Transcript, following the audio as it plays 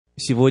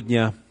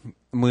Сегодня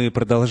мы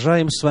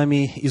продолжаем с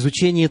вами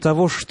изучение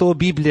того, что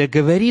Библия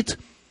говорит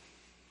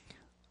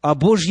о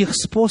Божьих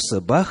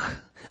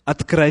способах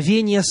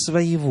откровения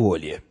своей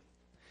воли.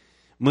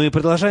 Мы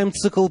продолжаем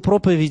цикл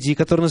проповедей,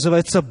 который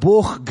называется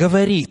 «Бог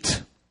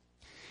говорит».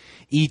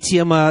 И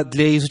тема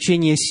для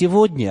изучения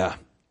сегодня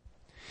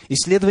 –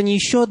 исследование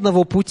еще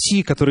одного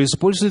пути, который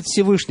использует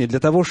Всевышний для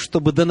того,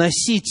 чтобы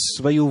доносить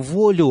свою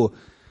волю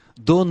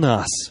до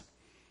нас.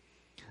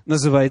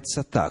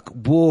 Называется так: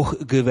 «Бог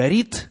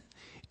говорит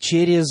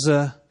через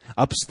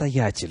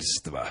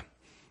обстоятельства».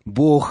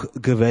 Бог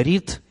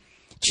говорит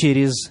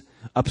через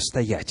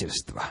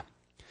обстоятельства.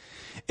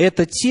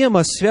 Эта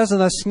тема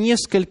связана с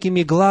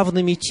несколькими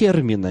главными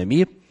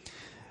терминами,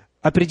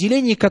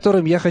 определение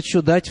которым я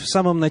хочу дать в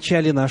самом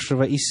начале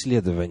нашего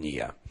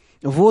исследования.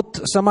 Вот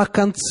сама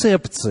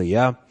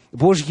концепция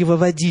Божьего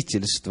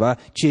водительства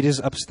через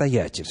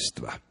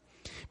обстоятельства.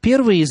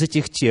 Первый из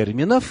этих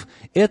терминов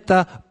 –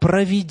 это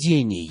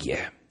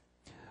провидение.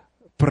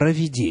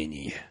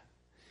 Провидение.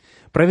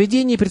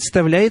 Провидение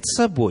представляет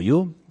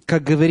собою,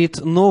 как говорит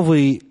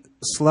новый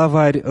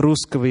словарь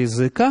русского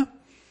языка,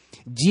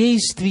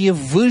 действие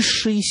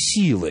высшей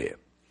силы,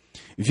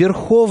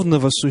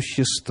 верховного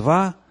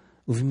существа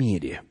в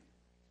мире.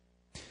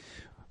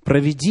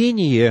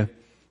 Провидение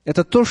 –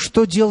 это то,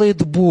 что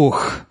делает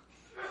Бог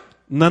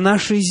на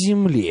нашей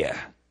земле.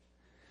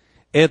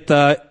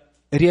 Это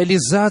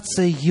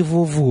реализация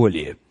Его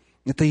воли,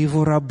 это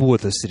Его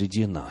работа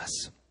среди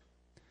нас.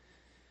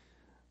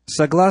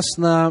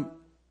 Согласно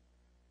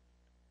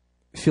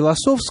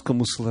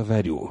философскому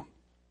словарю,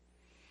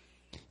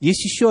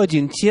 есть еще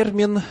один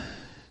термин,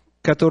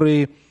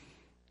 который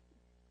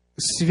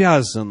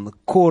связан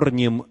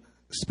корнем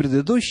с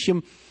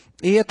предыдущим,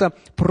 и это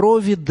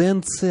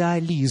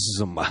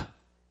провиденциализм.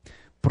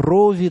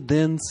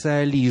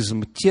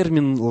 Провиденциализм –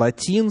 термин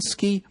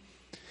латинский,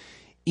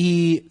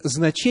 и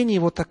значение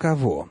его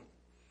таково: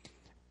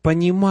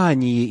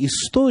 понимание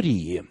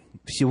истории,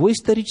 всего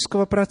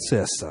исторического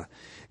процесса,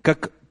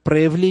 как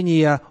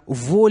проявление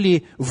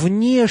воли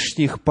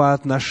внешних по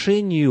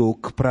отношению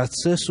к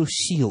процессу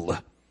сил,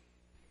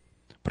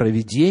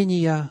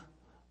 провидения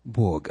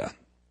Бога.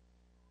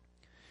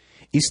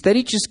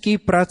 Исторический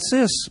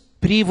процесс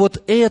при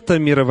вот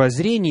этом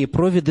мировоззрении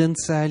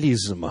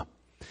провиденциализма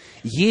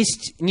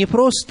есть не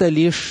просто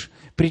лишь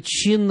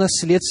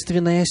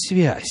причинно-следственная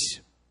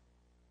связь,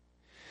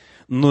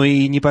 но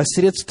и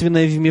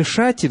непосредственное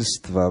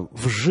вмешательство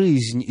в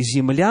жизнь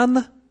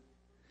землян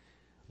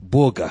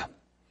Бога,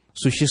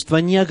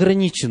 существа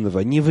неограниченного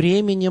ни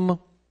временем,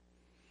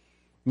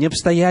 ни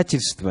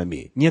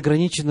обстоятельствами, не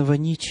ограниченного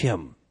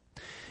ничем.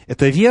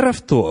 Это вера в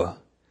то,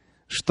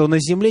 что на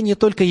земле не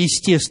только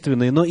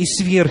естественные, но и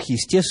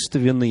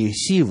сверхъестественные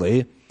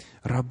силы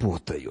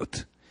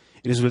работают,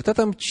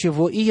 результатом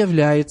чего и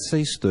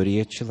является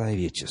история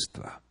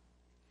человечества.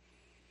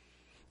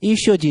 И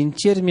еще один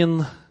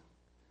термин –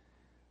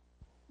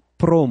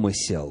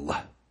 промысел.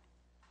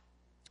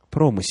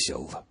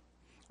 Промысел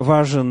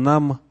важен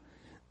нам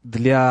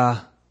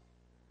для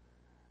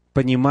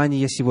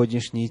понимания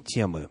сегодняшней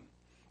темы.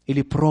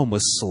 Или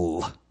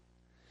промысл.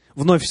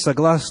 Вновь,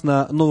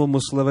 согласно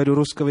новому словарю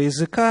русского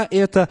языка,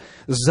 это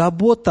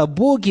забота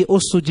Бога о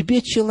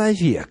судьбе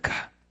человека.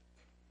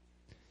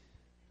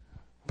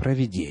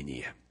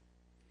 Провидение.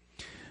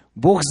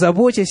 Бог,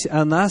 заботясь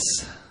о нас,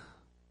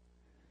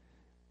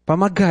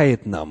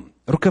 помогает нам,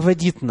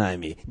 руководит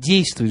нами,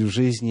 действует в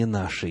жизни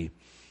нашей.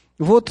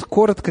 Вот,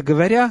 коротко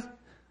говоря,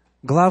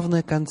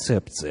 главная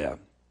концепция,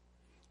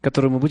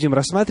 которую мы будем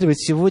рассматривать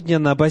сегодня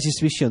на базе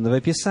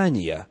Священного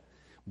Писания.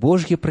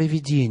 Божье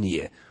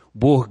провидение.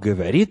 Бог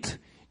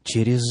говорит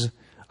через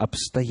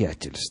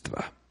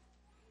обстоятельства.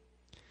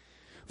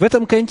 В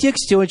этом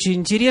контексте очень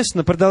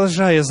интересно,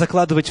 продолжая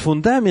закладывать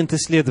фундамент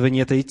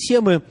исследования этой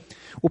темы,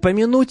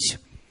 упомянуть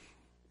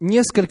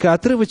несколько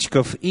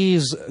отрывочков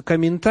из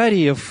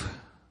комментариев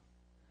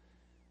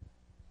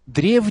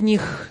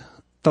древних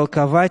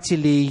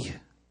толкователей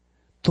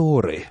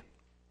Торы.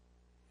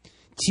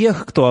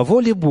 Тех, кто о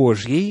воле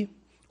Божьей,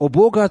 о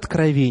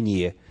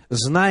Богооткровении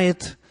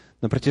знает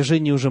на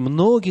протяжении уже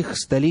многих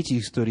столетий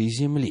истории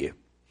Земли.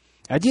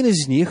 Один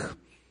из них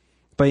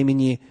по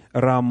имени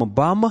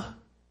Рамбам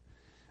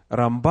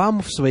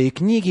в своей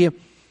книге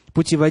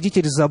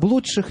 «Путеводитель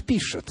заблудших»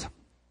 пишет: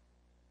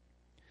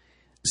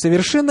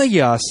 «Совершенно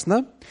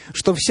ясно,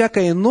 что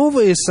всякое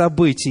новое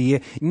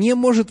событие не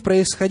может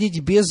происходить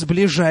без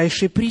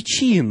ближайшей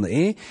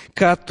причины,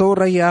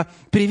 которая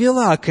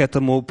привела к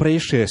этому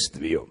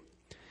происшествию.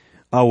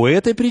 А у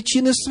этой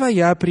причины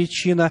своя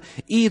причина,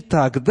 и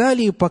так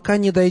далее, пока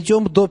не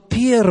дойдем до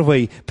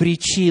первой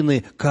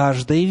причины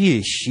каждой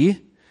вещи,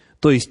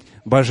 то есть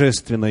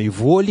божественной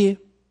воли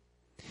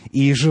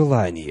и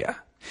желания.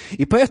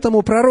 И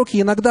поэтому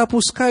пророки иногда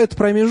опускают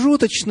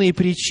промежуточные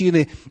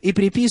причины и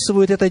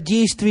приписывают это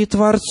действие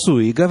Творцу,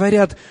 и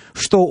говорят,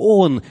 что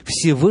Он,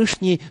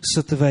 Всевышний,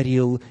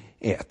 сотворил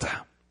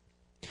это.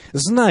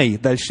 Знай,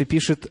 дальше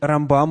пишет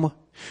Рамбам,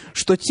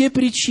 что те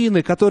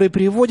причины, которые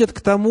приводят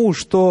к тому,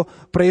 что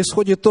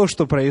происходит то,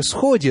 что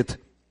происходит,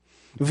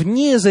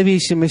 вне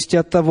зависимости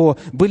от того,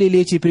 были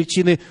ли эти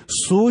причины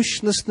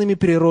сущностными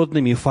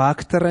природными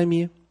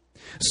факторами,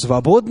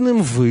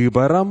 свободным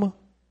выбором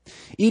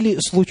или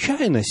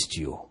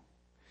случайностью.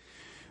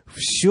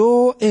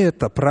 Все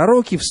это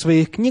пророки в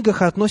своих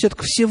книгах относят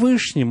к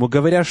Всевышнему,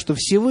 говоря, что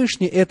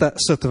Всевышний это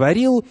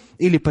сотворил,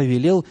 или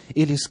повелел,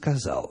 или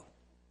сказал.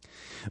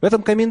 В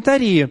этом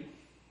комментарии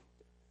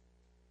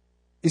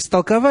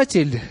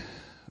истолкователь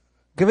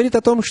говорит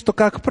о том, что,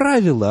 как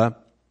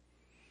правило,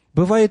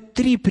 бывает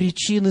три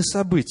причины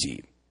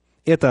событий.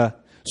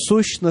 Это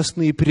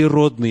сущностные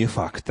природные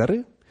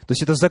факторы, то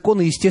есть это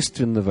законы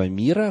естественного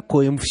мира,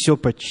 коим все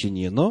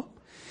подчинено.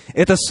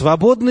 Это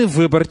свободный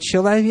выбор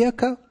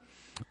человека.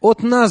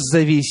 От нас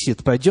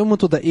зависит, пойдем мы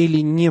туда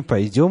или не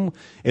пойдем.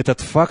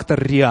 Этот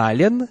фактор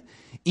реален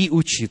и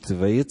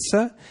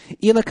учитывается.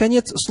 И,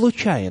 наконец,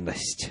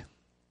 случайность.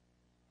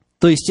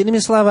 То есть, иными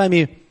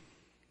словами,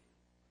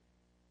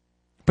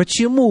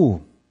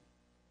 почему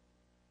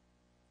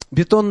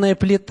бетонная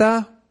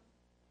плита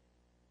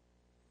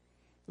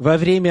во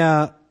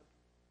время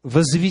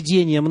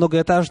возведения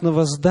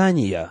многоэтажного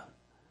здания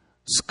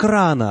с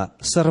крана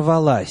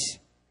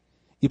сорвалась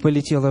и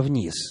полетела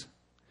вниз?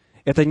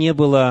 Это не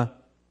было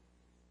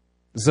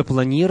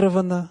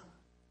запланировано,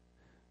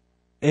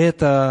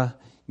 это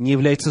не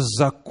является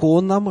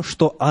законом,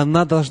 что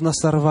она должна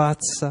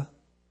сорваться.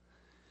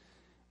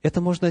 Это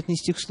можно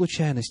отнести к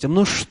случайностям.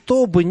 Но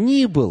что бы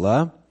ни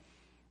было,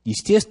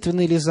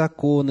 естественные ли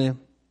законы,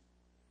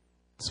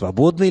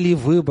 свободный ли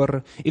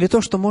выбор, или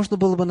то, что можно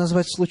было бы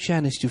назвать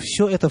случайностью,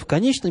 все это в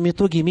конечном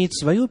итоге имеет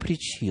свою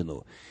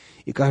причину.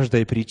 И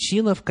каждая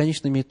причина в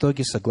конечном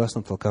итоге,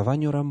 согласно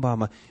толкованию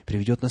Рамбама,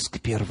 приведет нас к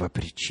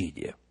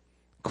первопричине,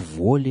 к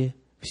воле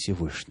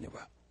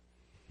Всевышнего.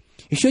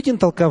 Еще один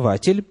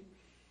толкователь,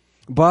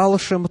 Баал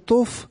Шем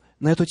Тов,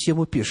 на эту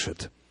тему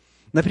пишет.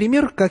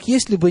 Например, как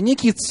если бы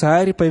некий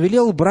царь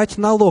повелел брать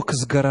налог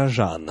с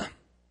горожан.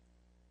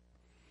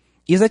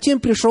 И затем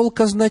пришел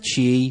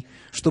казначей,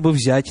 чтобы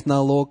взять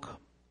налог.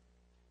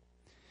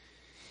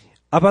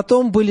 А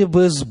потом были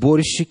бы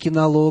сборщики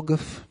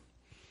налогов,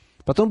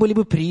 потом были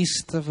бы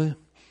приставы,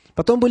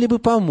 потом были бы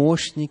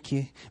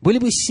помощники, были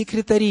бы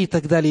секретари и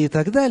так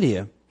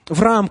далее, в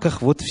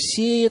рамках вот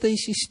всей этой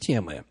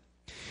системы.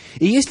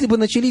 И если бы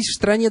начались в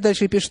стране,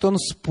 дальше пишет он,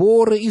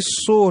 споры и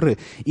ссоры,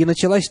 и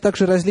началась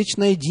также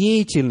различная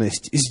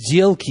деятельность,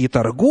 сделки и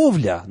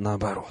торговля,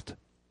 наоборот,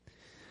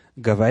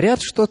 говорят,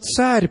 что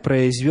царь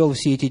произвел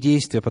все эти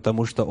действия,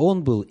 потому что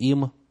он был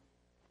им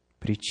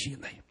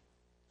причиной.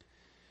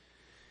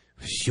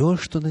 Все,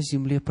 что на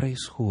земле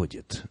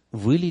происходит,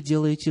 вы ли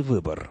делаете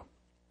выбор?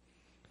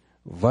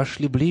 Ваш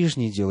ли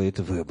ближний делает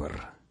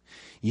выбор?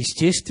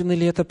 Естественный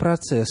ли это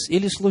процесс?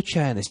 Или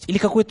случайность? Или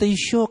какой-то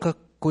еще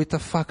какой-то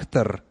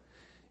фактор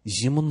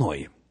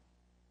земной?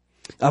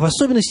 А в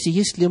особенности,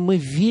 если мы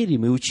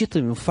верим и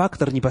учитываем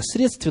фактор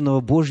непосредственного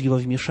Божьего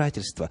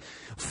вмешательства,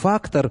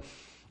 фактор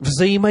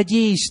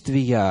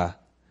взаимодействия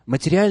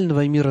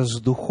материального мира с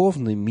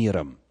духовным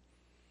миром,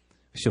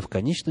 все в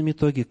конечном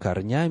итоге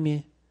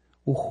корнями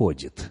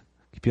уходит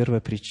к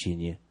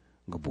первопричине,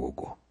 к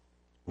Богу.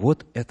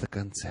 Вот эта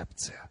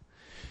концепция.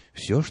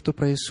 Все, что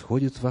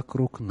происходит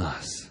вокруг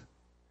нас,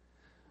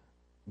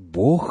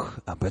 Бог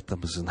об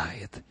этом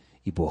знает,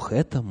 и Бог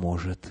это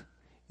может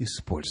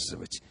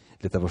использовать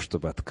для того,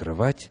 чтобы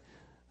открывать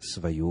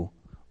свою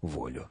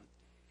волю.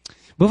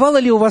 Бывало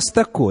ли у вас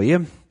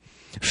такое,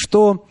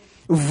 что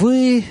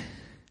вы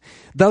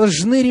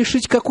должны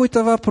решить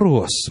какой-то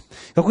вопрос,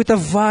 какой-то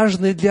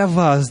важный для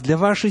вас, для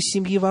вашей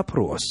семьи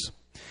вопрос?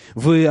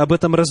 Вы об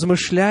этом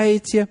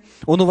размышляете,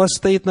 он у вас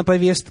стоит на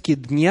повестке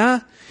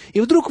дня, и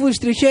вдруг вы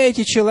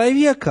встречаете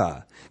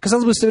человека,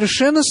 казалось бы,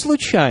 совершенно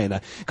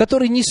случайно,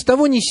 который ни с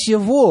того ни с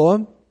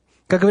сего,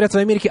 как говорят в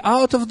Америке,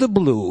 out of the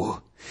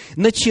blue,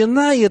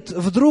 начинает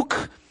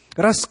вдруг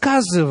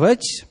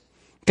рассказывать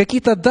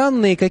какие-то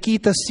данные,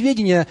 какие-то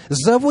сведения,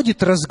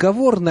 заводит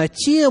разговор на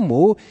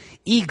тему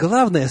и,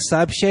 главное,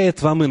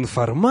 сообщает вам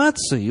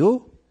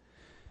информацию,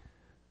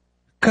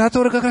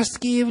 которая как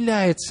раз-таки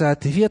является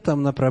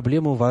ответом на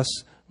проблему вас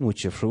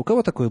мучившую. У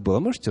кого такое было?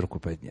 Можете руку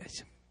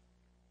поднять?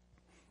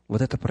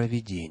 Вот это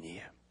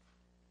провидение.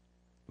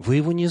 Вы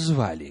его не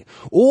звали.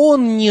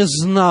 Он не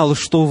знал,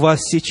 что у вас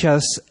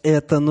сейчас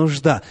эта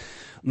нужда.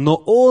 Но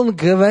он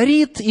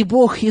говорит, и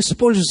Бог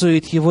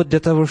использует его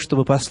для того,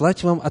 чтобы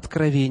послать вам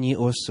откровение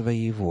о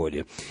своей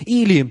воле.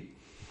 Или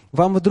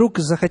вам вдруг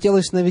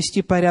захотелось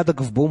навести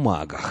порядок в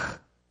бумагах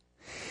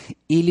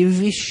или в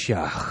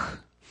вещах,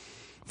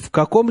 в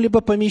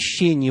каком-либо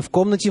помещении, в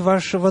комнате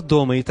вашего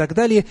дома и так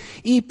далее,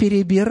 и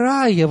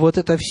перебирая вот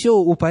это все,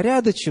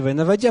 упорядочивая,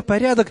 наводя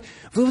порядок,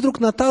 вы вдруг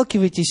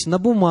наталкиваетесь на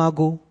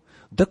бумагу,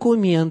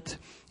 документ,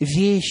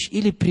 вещь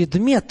или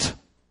предмет,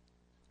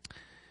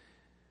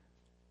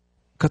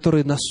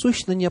 который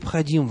насущно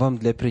необходим вам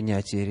для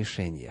принятия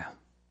решения.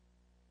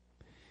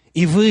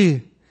 И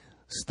вы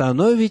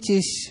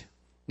становитесь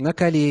на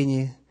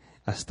колени,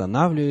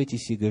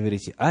 останавливаетесь и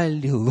говорите: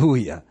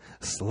 «Аллилуйя!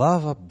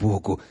 Слава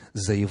Богу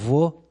за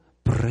Его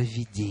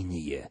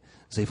провидение,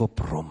 за Его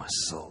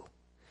промысл».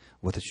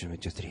 Вот о чем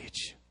идет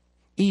речь.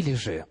 Или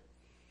же,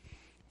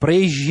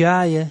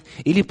 проезжая,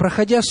 или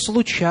проходя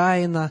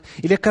случайно,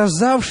 или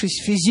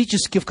оказавшись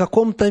физически в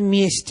каком-то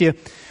месте,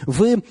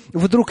 вы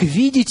вдруг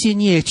видите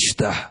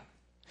нечто,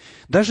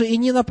 даже и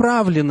не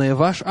направленное в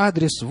ваш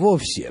адрес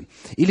вовсе,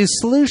 или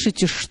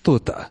слышите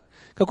что-то,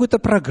 какую-то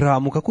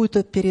программу,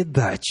 какую-то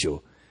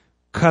передачу,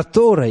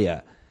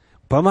 которая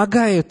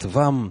помогает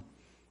вам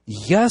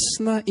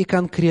ясно и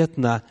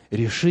конкретно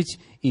решить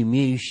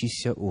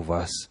имеющийся у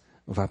вас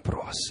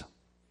вопрос.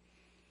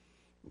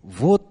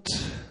 Вот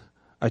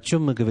о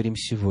чем мы говорим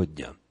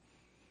сегодня.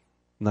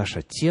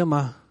 Наша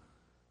тема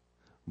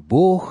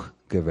 «Бог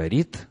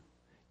говорит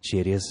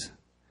через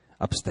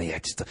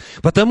обстоятельства».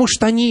 Потому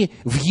что они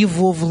в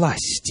Его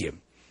власти.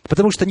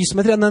 Потому что,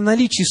 несмотря на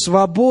наличие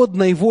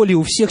свободной воли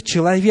у всех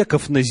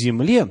человеков на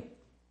земле,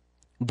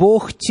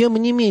 Бог, тем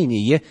не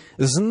менее,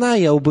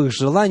 зная об их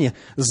желаниях,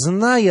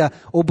 зная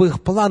об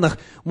их планах,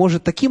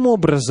 может таким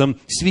образом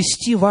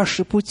свести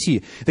ваши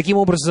пути, таким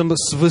образом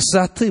с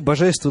высоты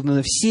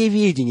божественного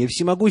всеведения,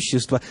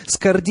 всемогущества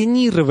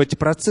скоординировать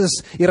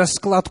процесс и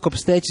раскладку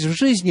обстоятельств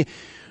жизни,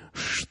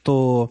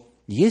 что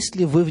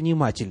если вы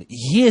внимательны,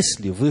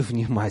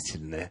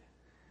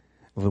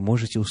 вы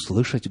можете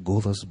услышать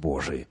голос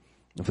Божий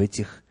в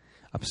этих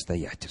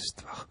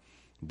обстоятельствах.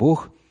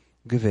 Бог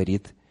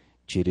говорит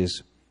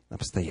через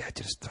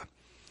обстоятельства.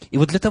 И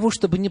вот для того,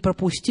 чтобы не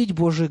пропустить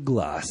Божий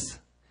глаз,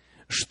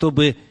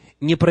 чтобы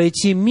не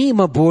пройти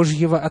мимо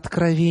Божьего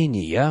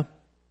откровения,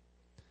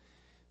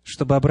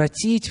 чтобы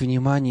обратить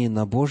внимание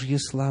на Божьи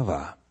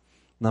слова,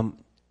 нам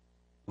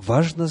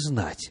важно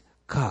знать,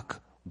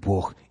 как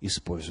Бог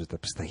использует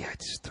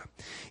обстоятельства.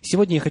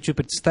 Сегодня я хочу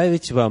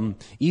представить вам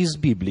из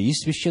Библии, из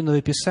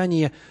Священного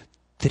Писания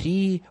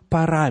 3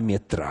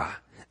 параметра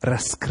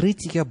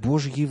раскрытия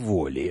Божьей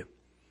воли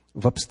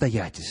в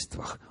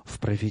обстоятельствах, в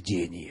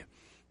провидении.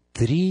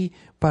 3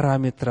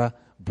 параметра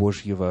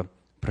Божьего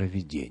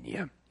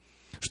провидения,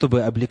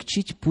 чтобы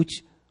облегчить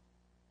путь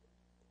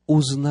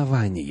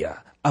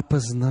узнавания,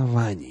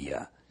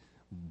 опознавания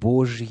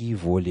Божьей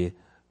воли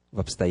в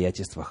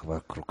обстоятельствах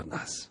вокруг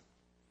нас.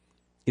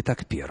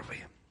 Итак,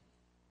 первый.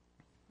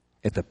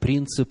 Это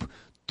принцип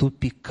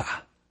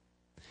тупика.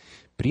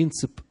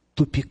 Принцип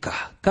тупика.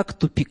 Как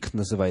тупик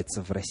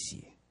называется в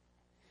России?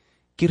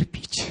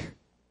 Кирпич.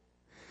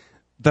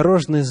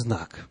 Дорожный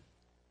знак.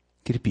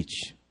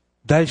 Кирпич.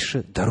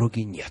 Дальше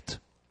дороги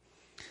нет.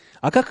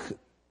 А как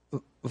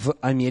в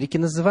Америке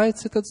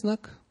называется этот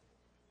знак?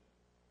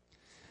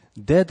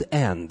 Dead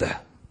end.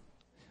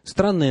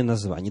 Странное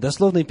название.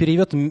 Дословный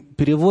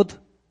перевод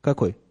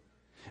какой?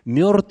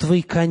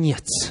 Мертвый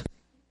конец.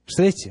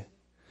 Представляете?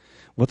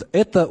 Вот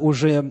это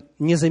уже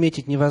не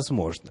заметить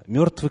невозможно.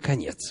 Мертвый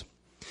конец.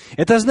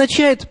 Это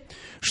означает,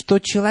 что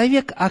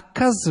человек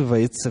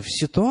оказывается в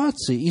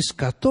ситуации, из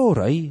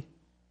которой,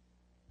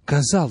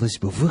 казалось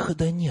бы,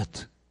 выхода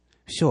нет.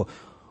 Все.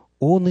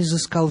 Он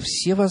изыскал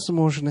все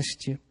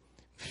возможности,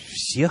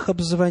 всех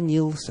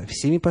обзвонил, со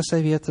всеми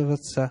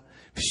посоветоваться,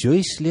 все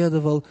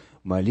исследовал,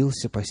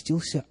 молился,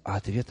 постился, а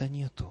ответа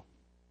нету.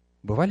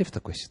 Бывали в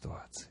такой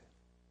ситуации?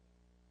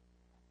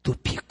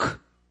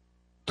 Тупик.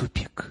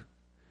 Тупик.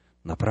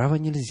 Направо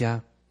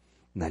нельзя,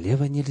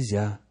 налево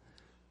нельзя,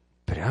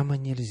 прямо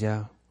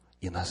нельзя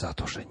и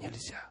назад уже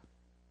нельзя.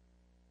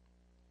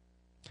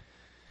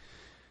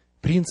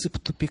 Принцип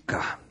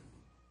тупика.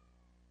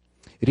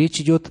 Речь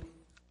идет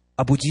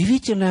об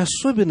удивительной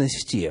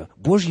особенности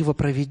Божьего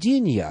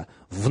провидения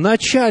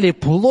вначале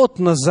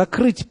плотно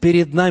закрыть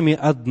перед нами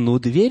одну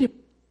дверь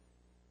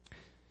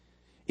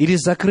или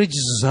закрыть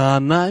за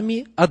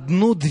нами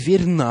одну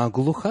дверь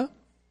наглухо,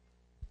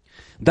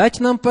 дать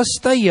нам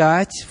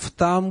постоять в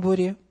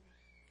тамбуре,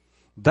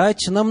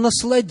 дать нам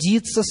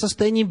насладиться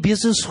состоянием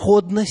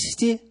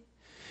безысходности.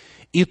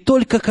 И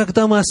только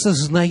когда мы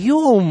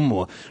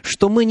осознаем,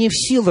 что мы не в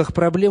силах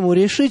проблему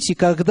решить, и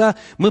когда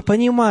мы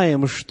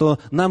понимаем, что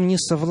нам не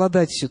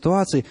совладать с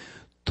ситуацией,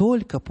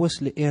 только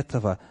после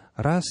этого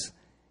раз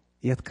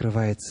и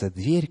открывается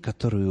дверь,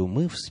 которую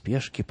мы в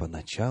спешке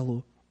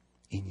поначалу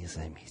и не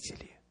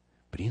заметили.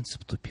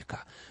 Принцип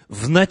тупика.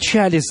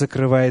 Вначале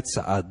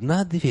закрывается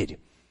одна дверь,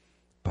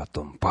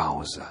 потом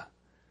пауза.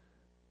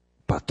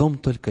 Потом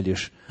только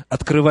лишь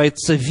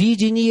открывается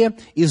видение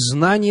и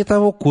знание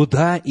того,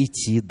 куда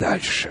идти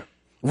дальше.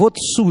 Вот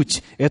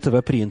суть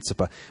этого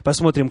принципа.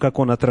 Посмотрим, как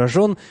он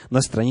отражен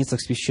на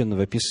страницах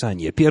Священного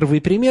Писания.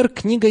 Первый пример –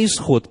 книга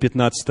Исход,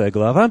 15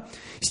 глава,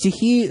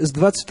 стихи с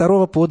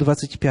 22 по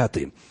 25.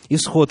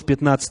 Исход,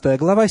 15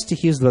 глава,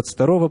 стихи с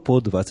 22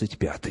 по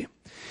 25.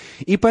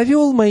 «И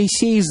повел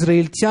Моисей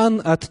израильтян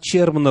от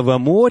Черного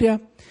моря,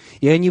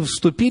 и они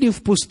вступили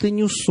в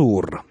пустыню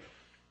Сур.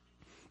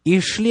 И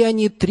шли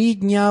они 3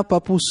 дня по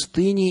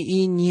пустыне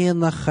и не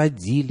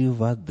находили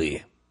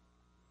воды.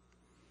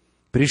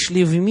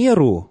 Пришли в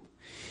меру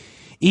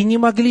и не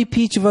могли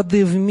пить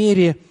воды в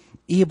мере,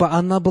 ибо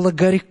она была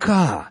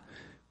горька.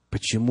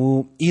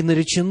 Почему и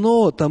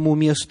наречено тому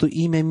месту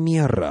имя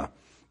Мера?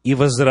 И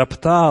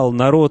возроптал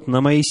народ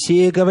на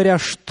Моисея, говоря,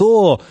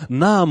 что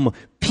нам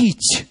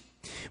пить?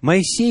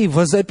 Моисей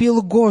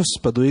возопил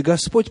Господу, и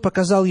Господь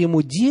показал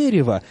ему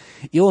дерево,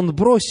 и он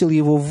бросил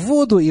его в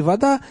воду, и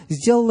вода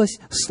сделалась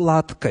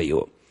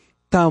сладкою.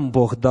 Там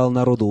Бог дал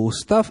народу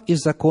устав и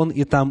закон,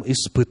 и там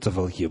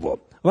испытывал его.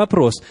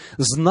 Вопрос: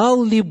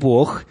 знал ли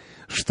Бог,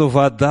 что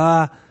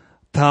вода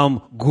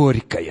там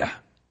горькая?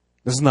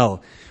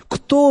 Знал.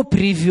 Кто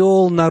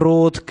привел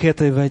народ к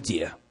этой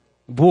воде?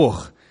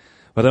 Бог.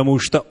 Потому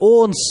что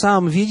Он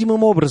сам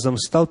видимым образом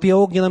в столпе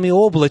огненном и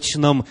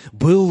облачном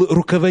был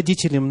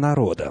руководителем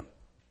народа.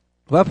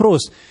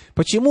 Вопрос: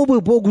 почему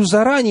бы Богу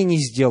заранее не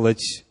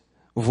сделать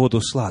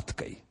воду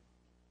сладкой?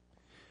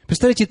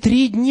 Представляете,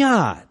 3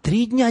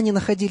 дня не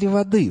находили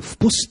воды в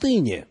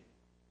пустыне.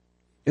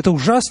 Это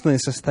ужасное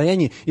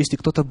состояние, если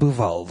кто-то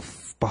бывал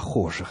в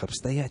похожих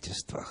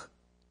обстоятельствах.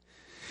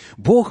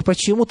 Бог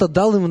почему-то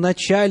дал им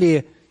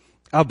вначале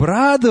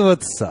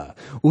обрадоваться,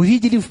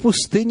 увидели в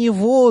пустыне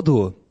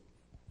воду.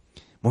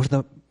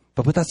 Можно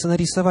попытаться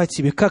нарисовать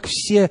себе, как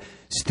все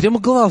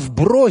стремглав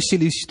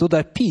бросились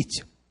туда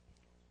пить.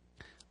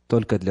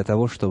 Только для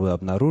того, чтобы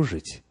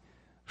обнаружить,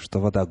 что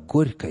вода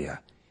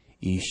горькая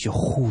и еще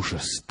хуже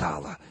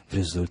стала в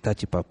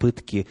результате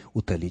попытки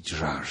утолить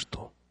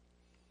жажду.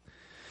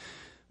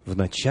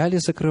 Вначале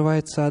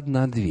закрывается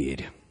одна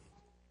дверь,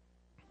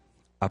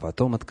 а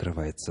потом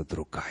открывается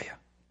другая.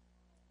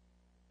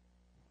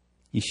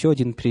 Еще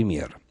один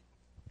пример.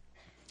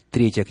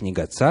 3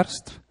 книга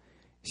Царств,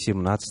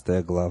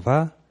 17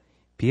 глава,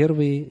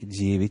 первые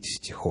 9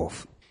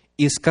 стихов.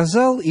 «И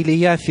сказал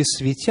Илия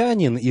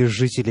Фисвитянин из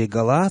жителей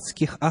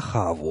Галаадских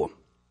Ахаву: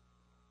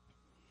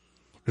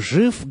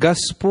 жив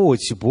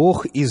Господь,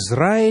 Бог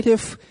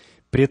Израилев,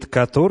 пред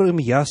которым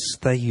я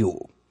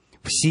стою.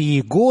 В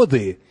сии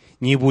годы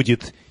не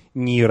будет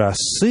ни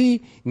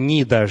росы,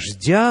 ни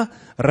дождя,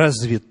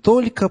 разве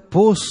только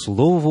по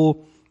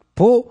слову,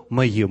 по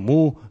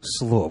моему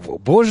слову».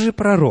 Божий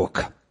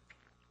пророк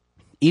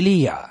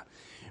Илия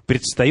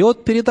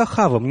предстает перед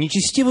Ахавом,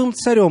 нечестивым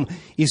царем,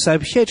 и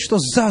сообщает, что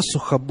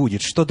засуха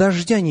будет, что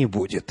дождя не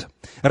будет,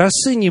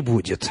 росы не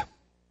будет.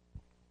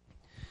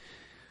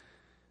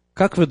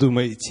 Как вы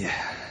думаете,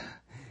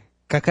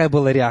 какая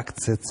была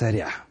реакция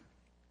царя?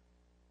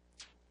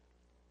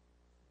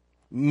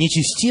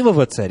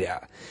 Нечестивого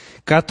царя,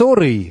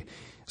 который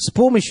с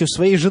помощью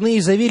своей жены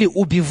Изавели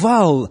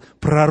убивал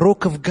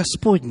пророков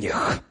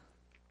Господних.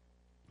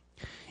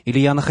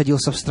 Илия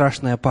находился в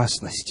страшной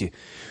опасности.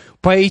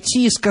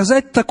 Пойти и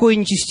сказать такое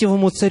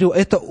нечестивому царю,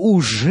 это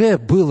уже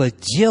было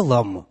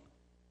делом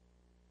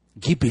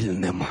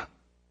гибельным.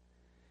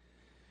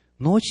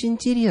 Но очень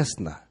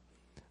интересно,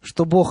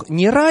 что Бог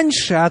не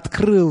раньше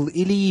открыл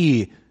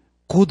Илии,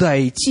 куда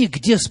идти,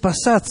 где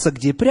спасаться,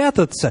 где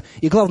прятаться,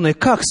 и главное,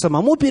 как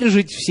самому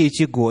пережить все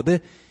эти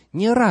годы,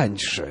 не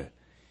раньше,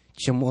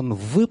 чем он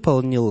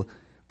выполнил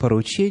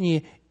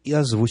поручение и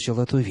озвучил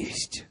эту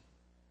весть.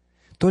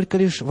 Только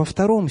лишь во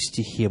 2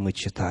 стихе мы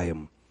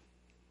читаем: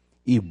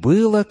 «И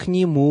было к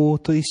нему»,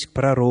 то есть к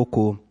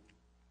пророку,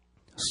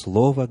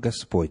 слово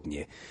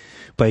Господне: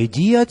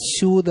 «Пойди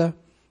отсюда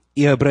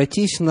и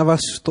обратись на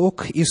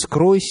восток, и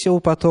скройся у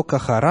потока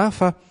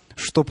Харафа,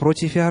 что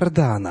против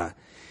Иордана.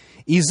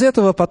 Из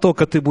этого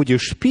потока ты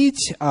будешь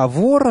пить, а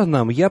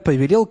воронам я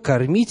повелел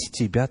кормить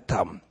тебя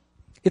там».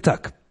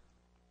 Итак,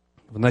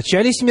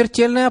 вначале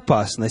смертельная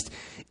опасность.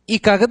 И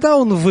когда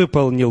он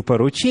выполнил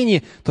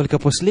поручение, только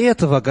после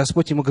этого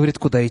Господь ему говорит,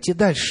 куда идти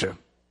дальше.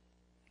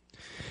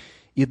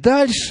 И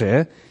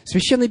дальше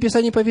Священное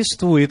Писание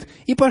повествует: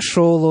 «И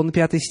пошел он»,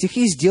 5 стих,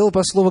 «и сделал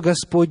по слову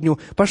Господню,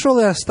 пошел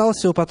и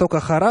остался у потока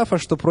Харафа,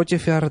 что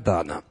против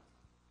Иордана.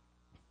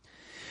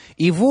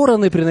 И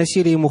вороны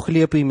приносили ему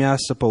хлеб и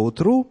мясо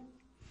поутру,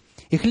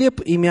 и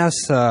хлеб и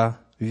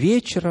мясо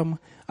вечером,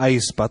 а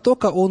из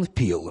потока он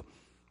пил.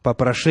 По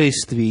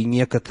прошествии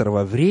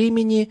некоторого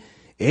времени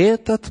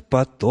этот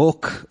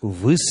поток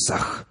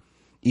высох,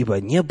 ибо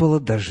не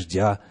было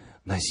дождя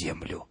на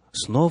землю».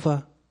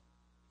 Снова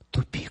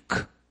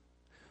тупик.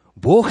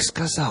 Бог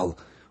сказал,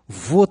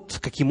 вот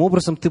каким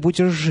образом ты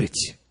будешь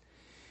жить.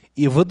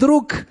 И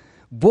вдруг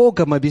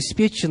Богом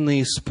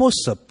обеспеченный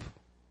способ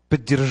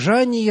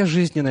поддержания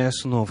жизненной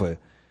основы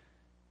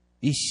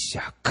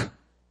иссяк.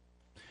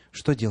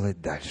 Что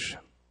делать дальше?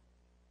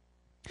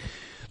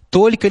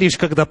 Только лишь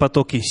когда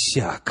поток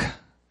иссяк,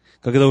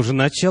 когда уже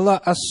начала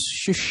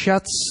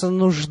ощущаться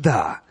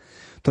нужда,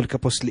 только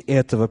после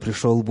этого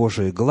пришел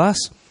Божий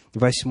глас,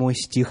 8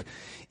 стих,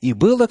 «И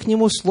было к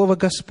нему слово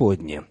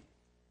Господне: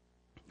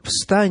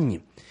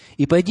 встань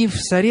и пойди в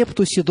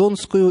Сарепту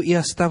Сидонскую и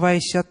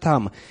оставайся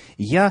там.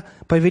 Я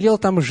повелел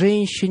там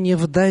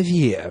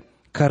женщине-вдове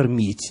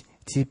кормить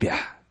тебя».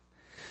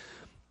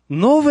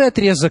 Новый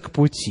отрезок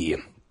пути,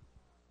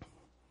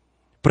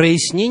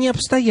 прояснение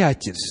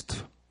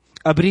обстоятельств,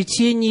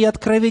 обретение и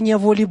откровение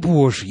воли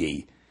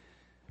Божьей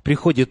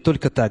приходит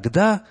только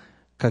тогда,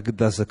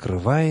 когда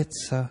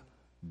закрывается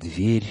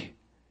дверь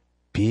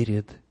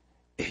перед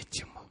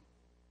этим.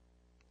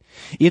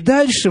 И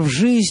дальше в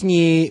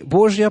жизни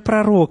Божьего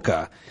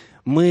пророка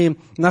мы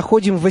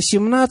находим в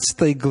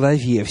 18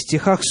 главе, в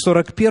стихах с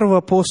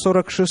 41 по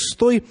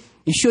 46,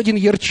 еще один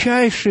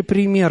ярчайший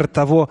пример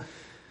того,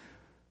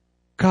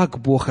 как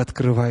Бог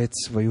открывает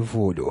свою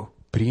волю.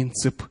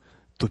 Принцип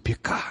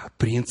тупика,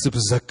 принцип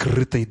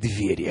закрытой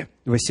двери.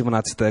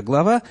 18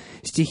 глава,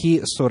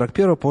 стихи с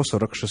 41 по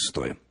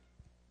 46.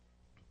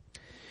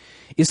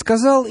 «И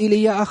сказал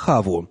Илия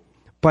Ахаву: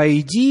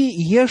 пойди,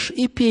 ешь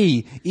и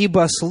пей,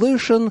 ибо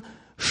слышен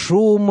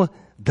шум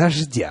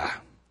дождя».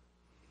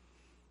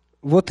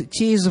 Вот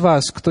те из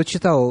вас, кто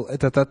читал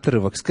этот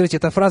отрывок, скажите,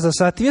 эта фраза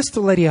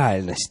соответствовала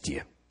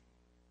реальности?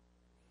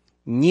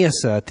 Не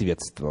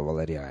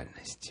соответствовала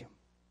реальности.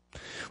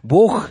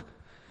 Бог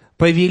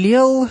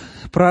повелел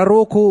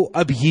пророку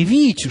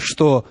объявить,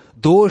 что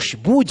дождь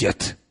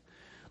будет,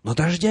 но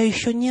дождя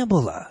еще не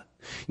было.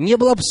 Не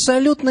было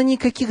абсолютно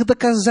никаких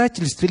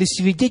доказательств или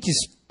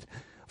свидетельств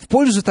в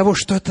пользу того,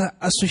 что это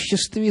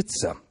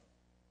осуществится.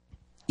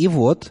 И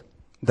вот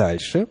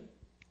дальше.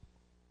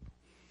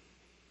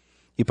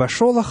 «И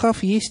пошел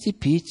Ахав есть и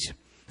пить,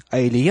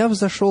 а Илия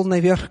взошел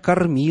наверх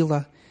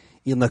кормила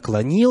и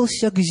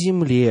наклонился к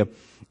земле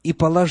и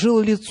положил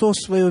лицо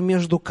свое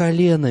между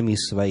коленами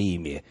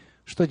своими».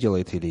 Что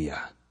делает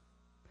Илия?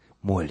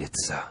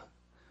 Молится.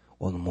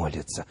 Он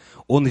молится.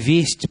 Он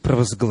весть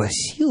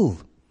провозгласил,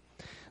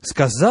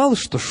 сказал,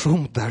 что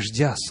шум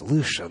дождя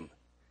слышен,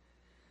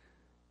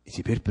 и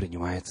теперь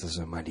принимается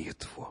за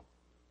молитву.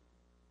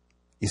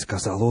 «И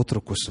сказал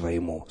отроку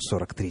своему»,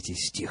 43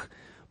 стих,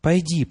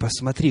 «Пойди,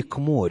 посмотри к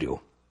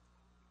морю».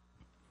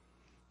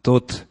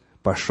 Тот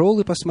пошел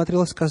и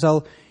посмотрел, и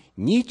сказал: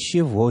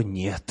 «Ничего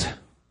нет».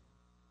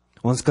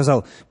 Он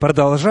сказал: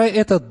 «Продолжай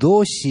это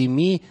до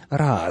 7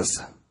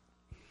 раз».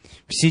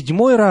 В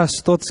 7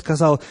 раз тот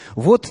сказал: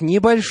 «Вот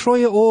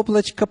небольшое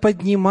облачко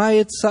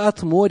поднимается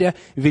от моря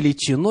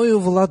величиною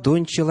в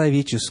ладонь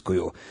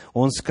человеческую».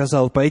 Он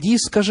сказал: «Пойди,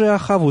 скажи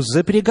Ахаву: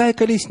 запрягай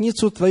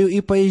колесницу твою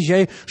и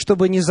поезжай,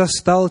 чтобы не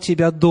застал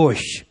тебя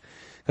дождь».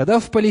 Когда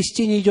в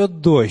Палестине идет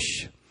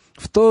дождь,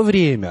 в то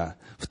время,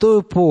 в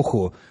ту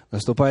эпоху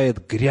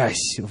наступает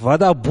грязь,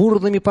 вода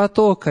бурными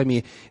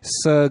потоками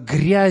с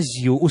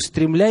грязью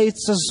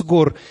устремляется с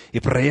гор, и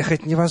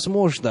проехать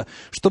невозможно.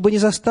 Чтобы не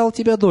застал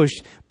тебя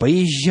дождь,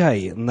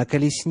 поезжай на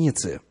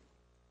колеснице.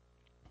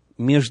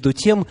 Между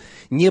тем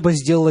небо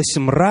сделалось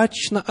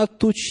мрачно от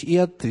туч и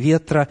от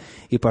ветра,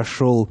 и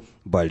пошел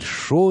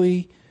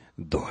большой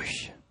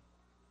дождь.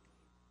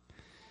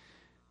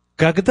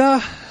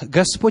 Когда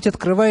Господь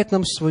открывает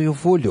нам свою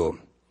волю,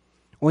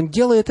 Он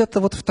делает это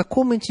вот в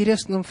таком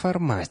интересном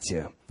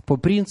формате, по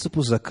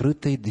принципу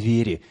закрытой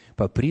двери,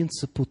 по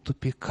принципу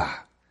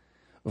тупика.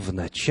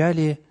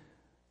 Вначале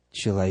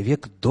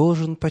человек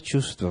должен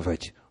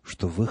почувствовать,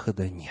 что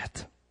выхода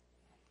нет.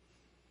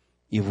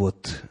 И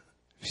вот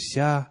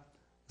вся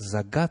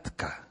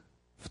загадка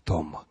в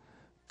том,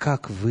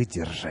 как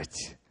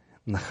выдержать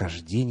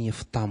нахождение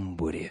в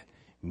тамбуре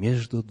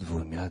между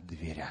 2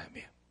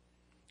 дверями.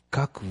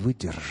 Как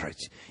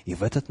выдержать и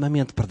в этот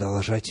момент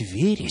продолжать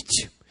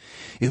верить,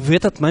 и в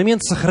этот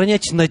момент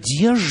сохранять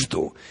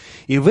надежду,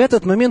 и в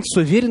этот момент с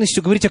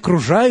уверенностью говорить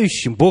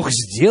окружающим: Бог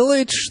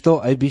сделает,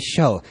 что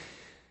обещал.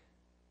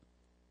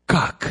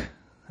 Как?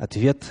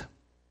 Ответ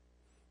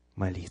 –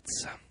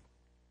 молиться.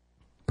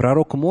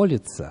 Пророк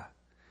молится,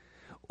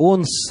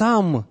 он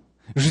сам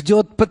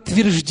ждет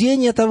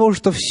подтверждения того,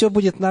 что все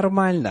будет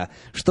нормально,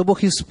 что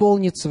Бог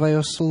исполнит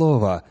свое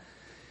слово.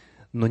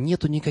 Но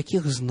нету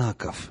никаких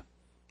знаков,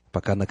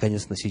 пока,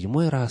 наконец, на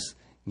 7 раз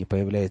не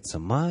появляется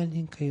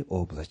маленькое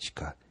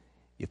облачко,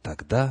 и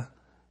тогда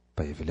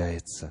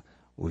появляется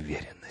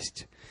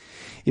уверенность.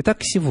 Итак,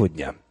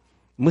 сегодня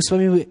мы с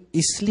вами,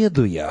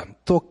 исследуя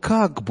то,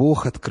 как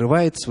Бог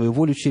открывает свою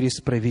волю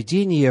через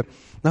провидение,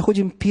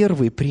 находим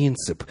первый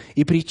принцип.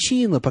 И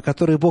причина, по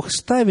которой Бог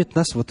ставит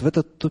нас вот в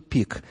этот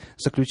тупик,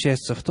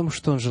 заключается в том,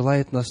 что Он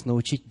желает нас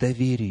научить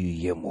доверию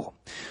Ему.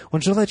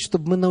 Он желает,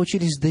 чтобы мы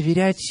научились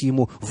доверять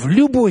Ему в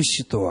любой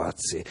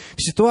ситуации.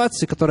 В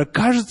ситуации, которая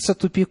кажется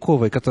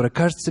тупиковой, которая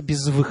кажется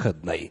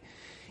безвыходной.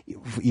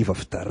 И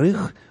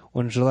во-вторых,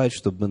 Он желает,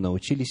 чтобы мы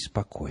научились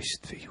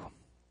спокойствию.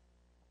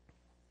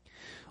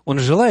 Он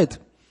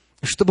желает,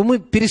 чтобы мы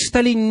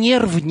перестали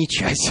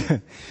нервничать,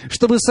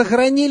 чтобы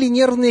сохранили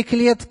нервные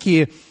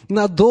клетки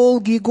на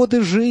долгие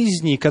годы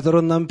жизни,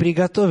 которые Он нам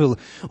приготовил.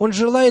 Он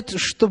желает,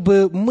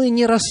 чтобы мы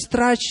не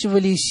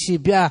растрачивали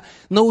себя,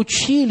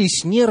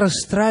 научились не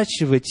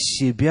растрачивать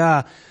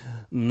себя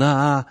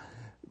на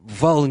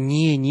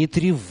волнение,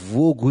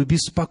 тревогу и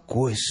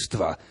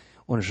беспокойство.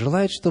 Он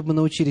желает, чтобы мы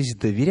научились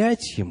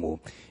доверять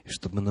Ему, и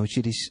чтобы мы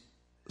научились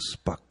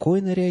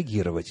спокойно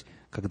реагировать,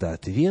 когда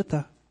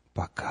ответа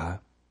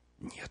пока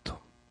нету.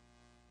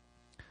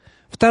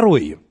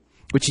 Второй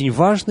очень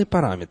важный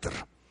параметр,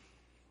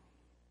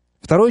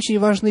 второй очень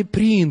важный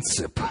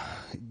принцип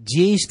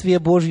действия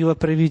Божьего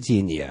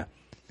провидения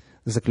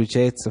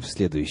заключается в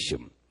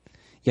следующем.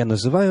 Я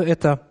называю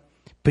это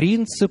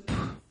принцип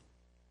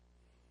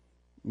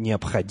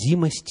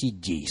необходимости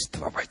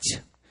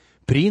действовать.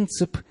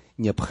 Принцип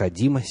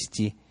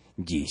необходимости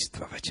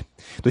действовать.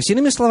 То есть,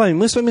 иными словами,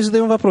 мы с вами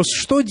задаем вопрос,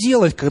 что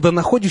делать, когда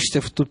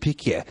находишься в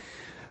тупике?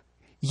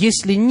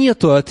 Если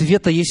нет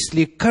ответа,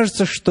 если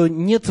кажется, что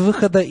нет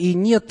выхода и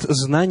нет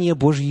знания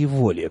Божьей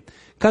воли,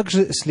 как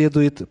же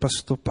следует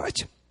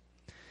поступать?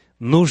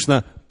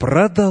 Нужно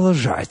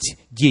продолжать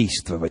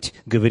действовать,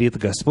 говорит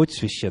Господь в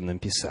Священном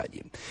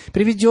Писании.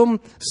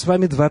 Приведем с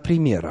вами два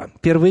примера.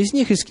 Первый из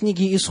них из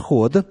книги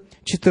Исход,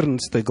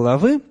 14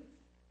 главы.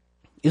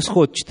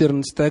 Исход,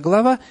 14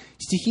 глава,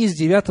 стихи с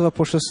 9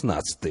 по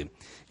 16.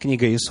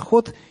 Книга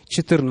Исход,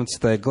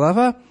 14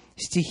 глава,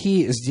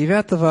 стихи с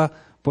 9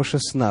 по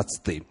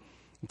 16.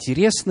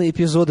 Интересный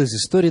эпизод из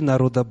истории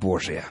народа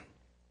Божия.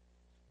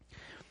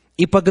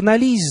 «И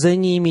погнались за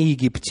ними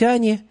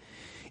египтяне,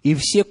 и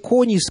все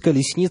кони с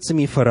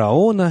колесницами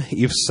фараона,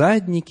 и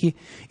всадники,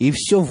 и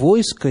все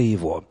войско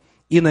его,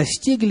 и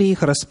настигли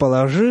их,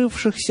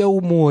 расположившихся у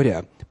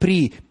моря,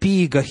 при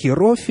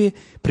Пи-Гахирофе,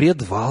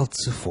 пред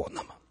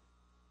Ваал-Цефоном.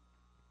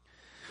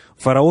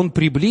 Фараон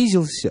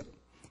приблизился,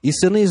 и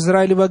сыны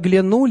Израилева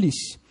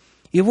оглянулись,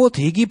 и вот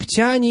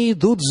египтяне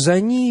идут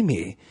за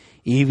ними,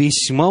 и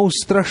весьма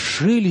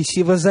устрашились,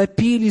 и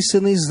возопили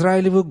сыны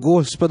Израилевы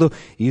Господу,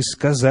 и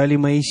сказали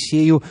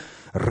Моисею: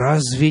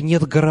 разве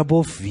нет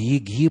гробов в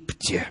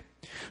Египте,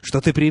 что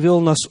ты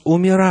привел нас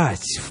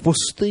умирать в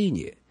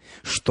пустыне?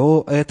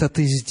 Что это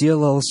ты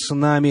сделал с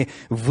нами,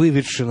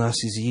 выведши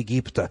нас из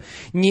Египта?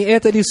 Не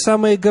это ли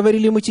самое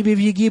говорили мы тебе в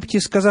Египте,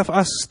 сказав: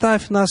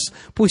 оставь нас,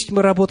 пусть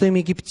мы работаем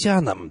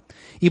египтянам?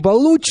 Ибо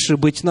лучше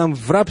быть нам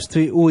в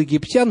рабстве у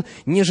египтян,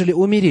 нежели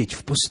умереть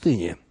в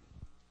пустыне.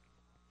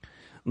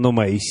 Но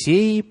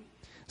Моисей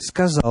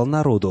сказал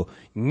народу: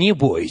 не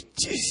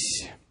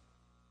бойтесь,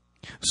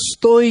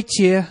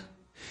 стойте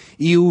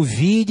и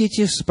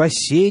увидите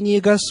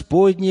спасение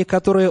Господне,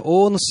 которое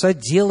Он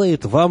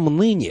соделает вам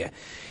ныне.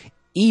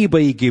 Ибо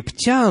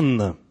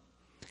египтян,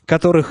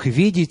 которых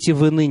видите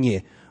вы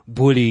ныне,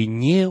 более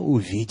не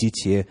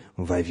увидите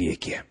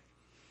вовеки.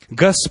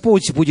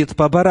 Господь будет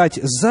поборать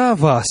за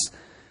вас,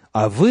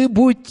 а вы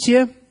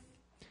будьте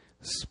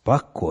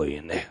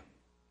спокойны.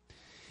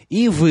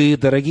 И вы,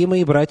 дорогие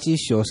мои братья и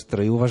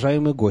сестры, и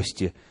уважаемые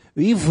гости,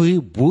 и вы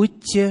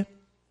будьте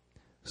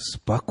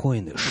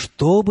спокойны.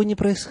 Что бы ни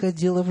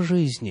происходило в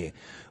жизни,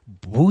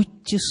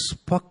 будьте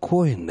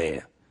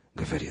спокойны,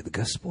 говорит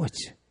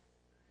Господь.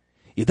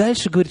 И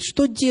дальше говорит,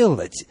 что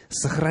делать,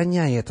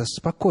 сохраняя это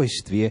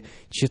спокойствие.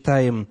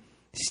 Читаем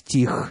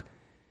стих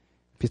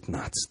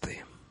 15.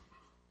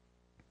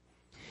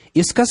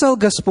 «И сказал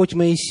Господь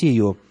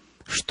Моисею: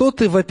 что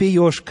ты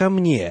вопиешь ко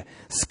мне?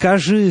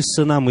 Скажи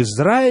сынам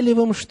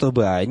Израилевым,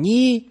 чтобы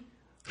они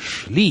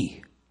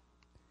шли.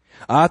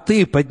 А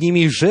ты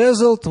подними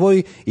жезл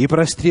твой и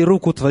простри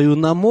руку твою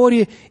на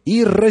море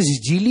и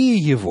раздели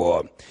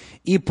его,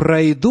 и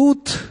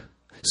пройдут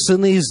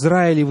сыны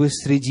Израилевы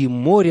среди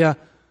моря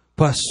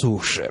по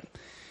суше».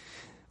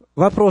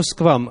 Вопрос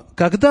к вам.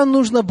 Когда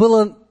нужно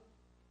было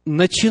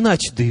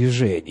начинать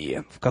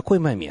движение? В какой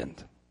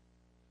момент?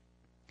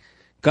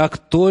 Как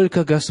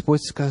только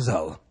Господь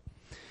сказал.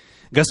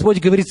 Господь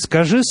говорит: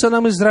 скажи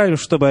сынам Израилю,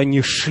 чтобы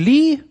они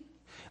шли,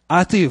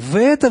 а ты в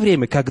это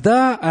время,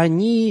 когда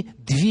они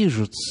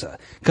движутся,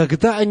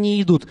 когда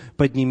они идут,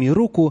 подними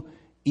руку,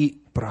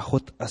 и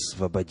проход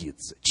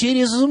освободится.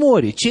 Через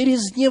море,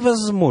 через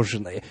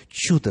невозможное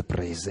чудо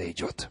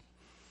произойдет.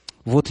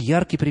 Вот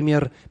яркий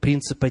пример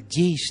принципа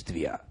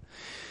действия.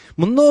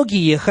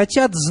 Многие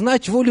хотят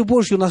знать волю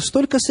Божью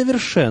настолько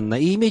совершенно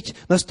и иметь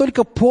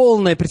настолько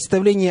полное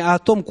представление о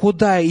том,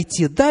 куда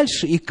идти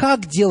дальше, и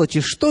как делать,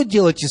 и что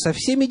делать, и со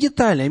всеми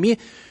деталями,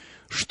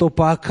 что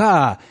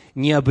пока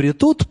не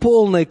обретут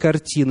полной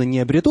картины, не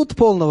обретут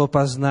полного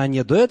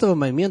познания, до этого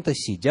момента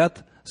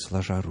сидят,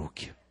 сложа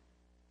руки.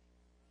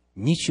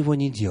 Ничего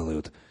не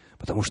делают,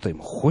 потому что им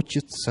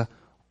хочется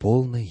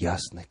полной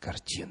ясной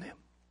картины.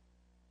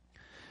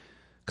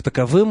 К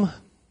таковым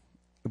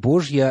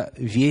Божья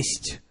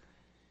весть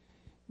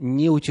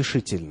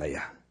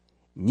неутешительная.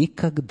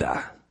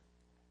 Никогда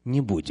не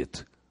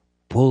будет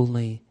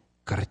полной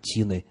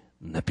картины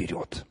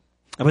наперед.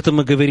 Об этом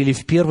мы говорили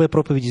в первой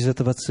проповеди из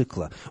этого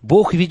цикла.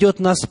 Бог ведет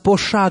нас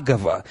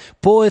пошагово,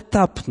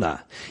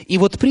 поэтапно. И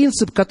вот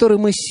принцип, который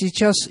мы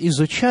сейчас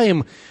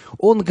изучаем,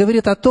 он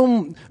говорит о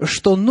том,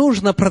 что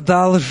нужно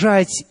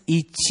продолжать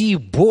идти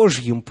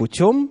Божьим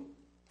путем,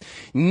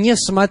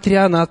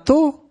 несмотря на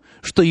то,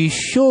 что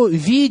еще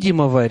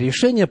видимого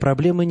решения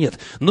проблемы нет.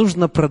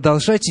 Нужно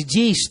продолжать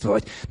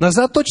действовать.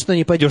 Назад точно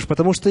не пойдешь,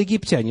 потому что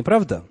египтяне,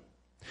 правда?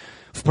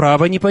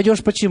 Вправо не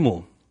пойдешь,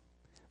 почему?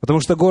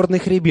 Потому что горный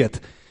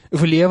хребет.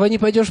 Влево не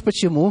пойдешь,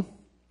 почему?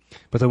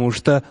 Потому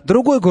что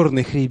другой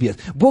горный хребет.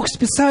 Бог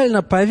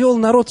специально повел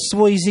народ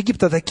свой из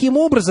Египта таким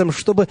образом,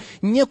 чтобы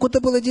некуда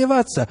было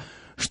деваться,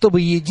 чтобы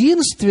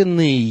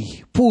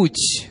единственный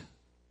путь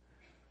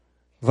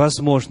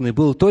возможный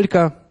был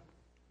только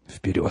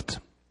вперед.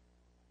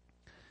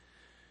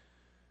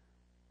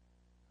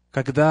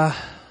 Когда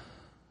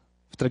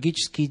в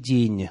трагический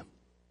день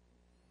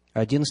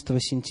 11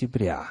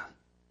 сентября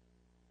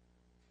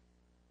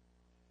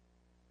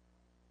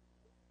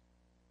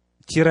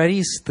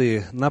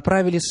террористы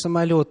направили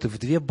самолеты в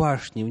 2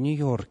 башни в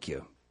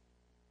Нью-Йорке,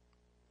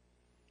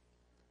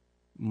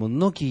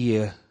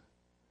 многие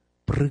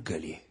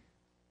прыгали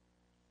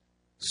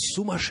с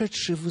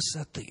сумасшедшей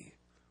высоты,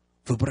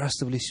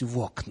 выбрасывались в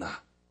окна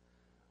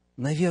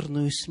на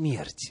верную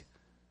смерть,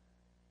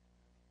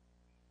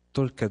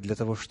 только для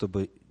того,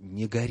 чтобы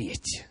не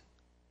гореть,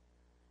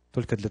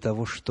 только для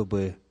того,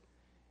 чтобы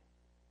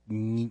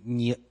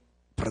не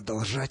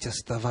продолжать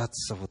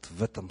оставаться вот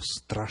в этом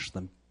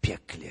страшном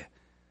пекле.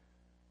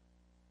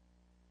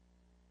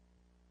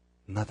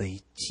 Надо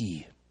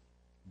идти,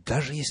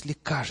 даже если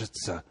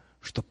кажется,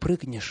 что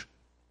прыгнешь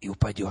и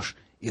упадешь,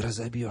 и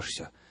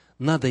разобьешься.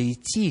 Надо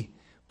идти,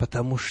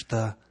 потому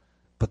что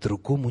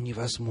по-другому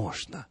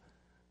невозможно.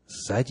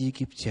 Сзади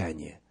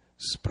египтяне,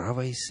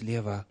 справа и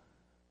слева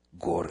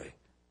горы.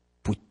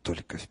 Путь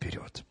только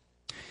вперед.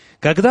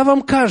 Когда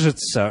вам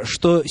кажется,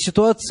 что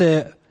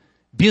ситуация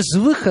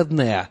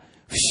безвыходная,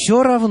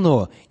 все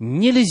равно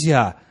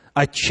нельзя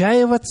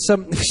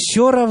отчаиваться,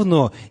 все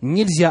равно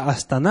нельзя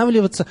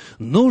останавливаться,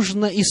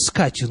 нужно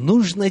искать,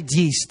 нужно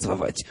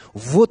действовать.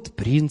 Вот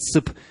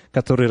принцип,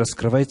 который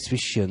раскрывает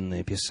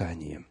Священное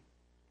Писание.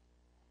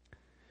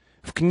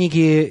 В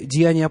книге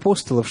 «Деяния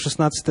апостолов», в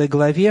 16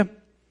 главе,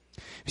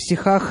 в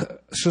стихах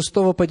с 6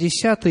 по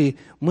 10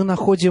 мы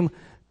находим,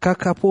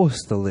 как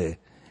апостолы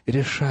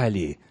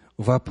решали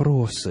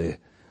вопросы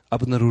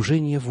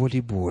обнаружения воли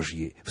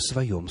Божьей в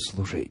своем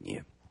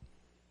служении.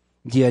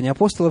 Деяния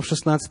апостолов,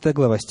 16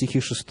 глава, стихи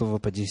 6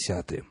 по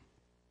 10.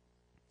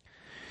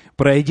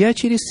 «Пройдя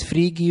через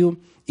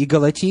Фригию и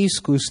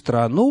Галатейскую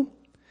страну,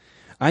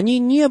 они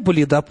не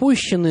были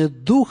допущены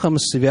Духом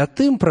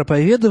Святым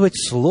проповедовать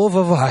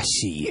Слово в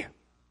Асии».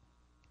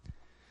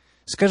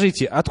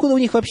 Скажите, откуда у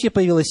них вообще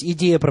появилась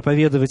идея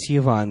проповедовать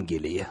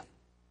Евангелие?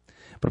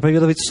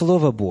 Проповедовать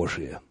Слово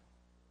Божие?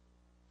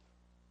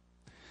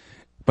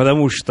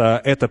 Потому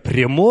что это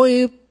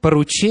прямое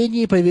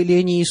поручение и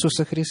повеление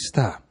Иисуса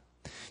Христа.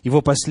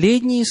 Его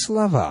последние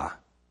слова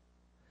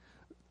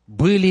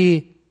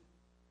были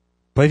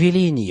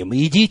повелением: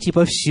 «Идите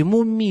по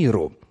всему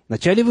миру».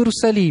 Вначале в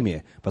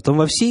Иерусалиме, потом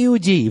во всей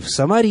Иудее, в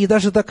Самарии и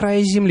даже до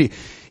края земли.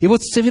 И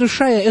вот,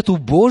 совершая эту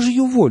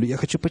Божью волю, я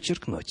хочу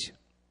подчеркнуть,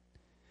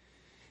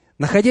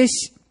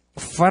 находясь в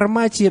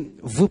формате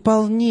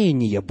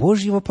выполнения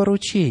Божьего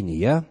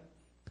поручения,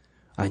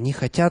 они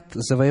хотят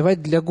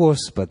завоевать для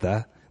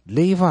Господа,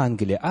 для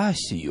Евангелия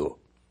Асию,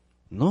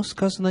 но,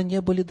 сказано, не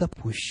были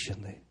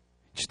допущены.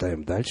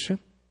 Читаем дальше.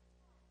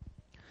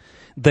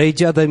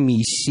 «Дойдя до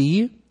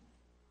Миссии,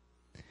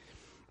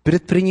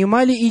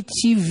 предпринимали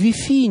идти в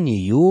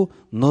Вифинию,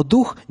 но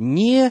Дух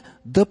не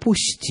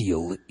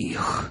допустил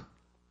их».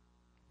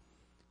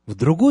 В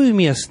другую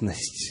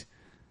местность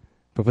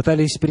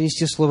попытались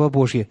принести Слово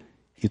Божье,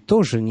 и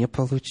тоже не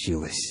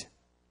получилось.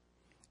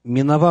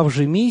 Миновав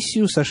же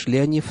Миссию, сошли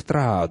они в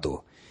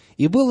Трааду.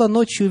 И было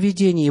ночью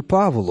видение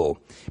Павлу.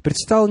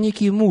 Предстал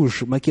некий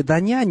муж,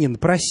 македонянин,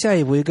 прося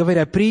его и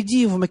говоря: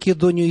 «Приди в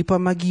Македонию и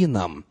помоги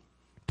нам».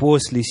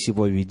 После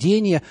сего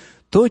видения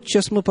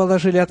тотчас мы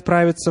положили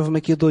отправиться в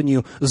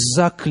Македонию,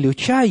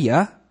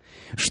 заключая,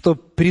 что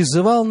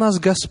призывал нас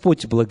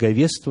Господь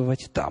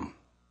благовествовать там.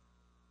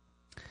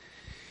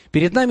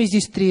 Перед нами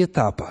здесь 3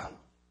 этапа.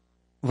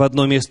 В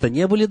одно место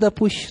не были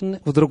допущены,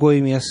 в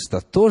другое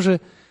место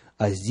тоже,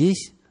 а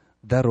здесь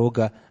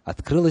дорога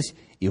открылась,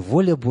 и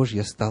воля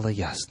Божья стала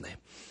ясной.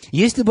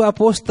 Если бы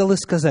апостолы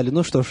сказали: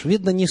 ну что ж,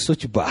 видно, не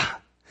судьба,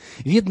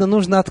 видно,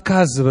 нужно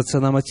отказываться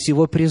нам от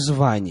всего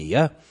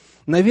призвания,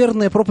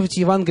 наверное, проповедь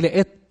Евангелия –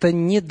 это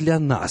не для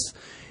нас.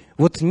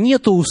 Вот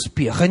нету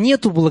успеха,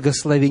 нету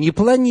благословений,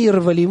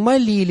 планировали,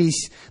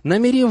 молились,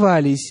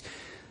 намеревались,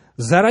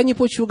 заранее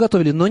почву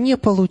готовили, но не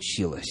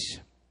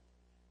получилось,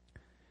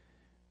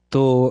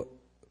 то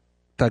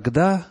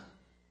тогда,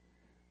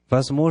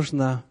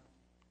 возможно,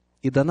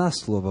 и до нас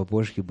Слово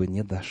Божье бы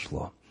не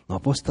дошло. Но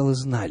апостолы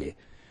знали,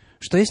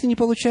 что если не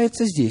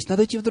получается здесь,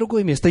 надо идти в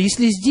другое место.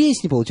 Если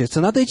здесь не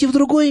получается, надо идти в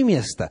другое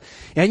место.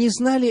 И они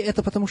знали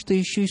это, потому что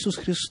еще Иисус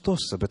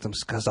Христос об этом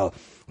сказал.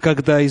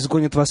 Когда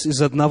изгонят вас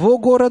из одного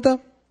города,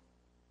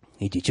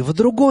 идите в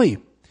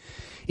другой.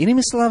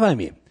 Иными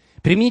словами,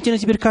 применительно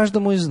теперь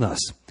каждому из нас,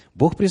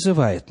 Бог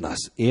призывает нас,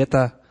 и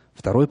это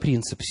второй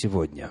принцип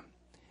сегодня.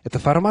 Это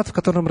формат, в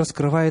котором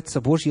раскрывается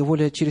Божья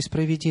воля через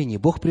провидение.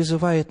 Бог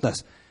призывает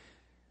нас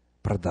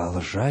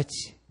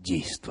продолжать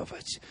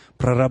действовать,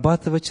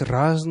 прорабатывать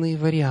разные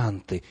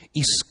варианты,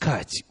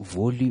 искать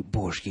воли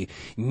Божьей,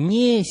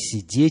 не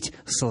сидеть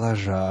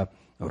сложа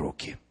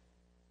руки.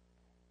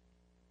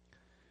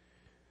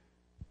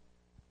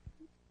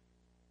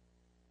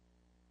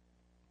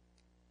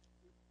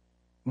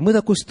 Мы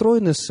так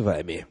устроены с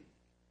вами,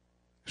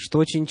 что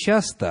очень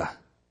часто,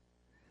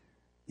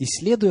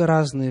 исследуя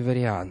разные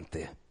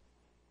варианты,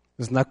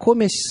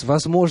 знакомясь с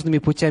возможными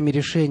путями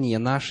решения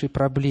нашей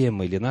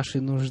проблемы или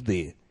нашей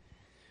нужды,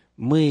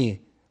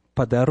 мы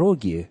по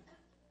дороге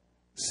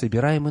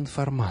собираем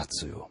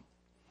информацию.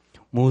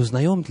 Мы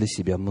узнаем для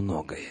себя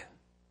многое.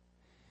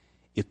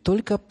 И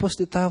только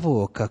после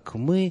того, как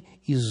мы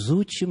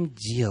изучим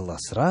дело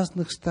с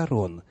разных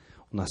сторон,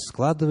 у нас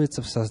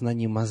складывается в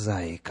сознании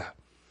мозаика.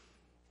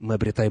 Мы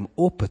обретаем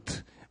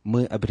опыт,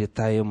 мы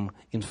обретаем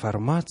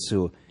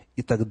информацию,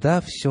 и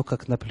тогда все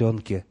как на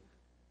пленке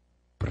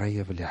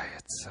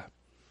проявляется.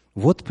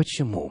 Вот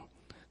почему,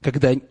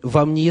 когда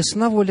вам не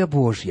ясна воля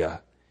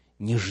Божья,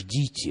 не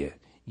ждите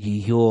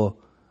ее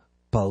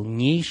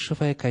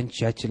полнейшего и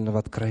окончательного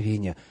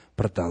откровения.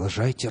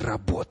 Продолжайте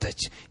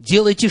работать.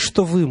 Делайте,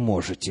 что вы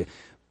можете.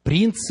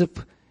 Принцип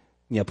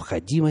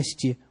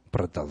необходимости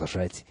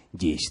продолжать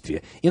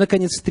действие. И,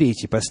 наконец,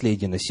 третий,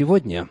 последний на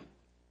сегодня,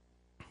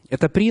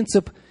 это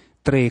принцип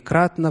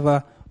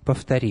троекратного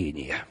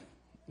повторения.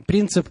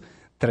 Принцип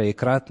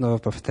троекратного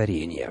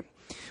повторения.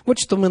 Вот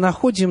что мы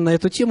находим на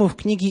эту тему в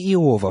книге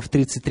Иова, в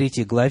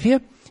 33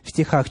 главе, в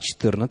стихах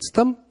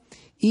 14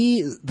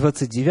 и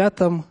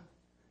 29,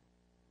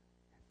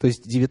 то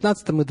есть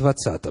 19 и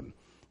 20.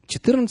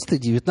 14,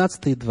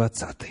 19 и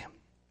 20.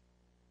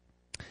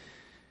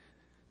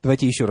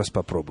 Давайте еще раз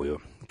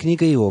попробую.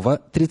 Книга Иова,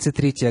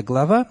 33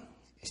 глава,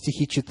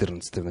 стихи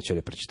 14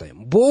 вначале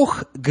прочитаем.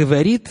 «Бог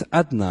говорит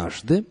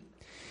однажды,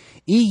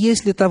 и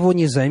если того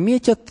не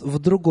заметят, в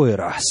другой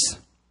раз».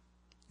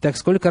 Так,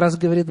 сколько раз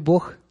говорит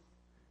Бог?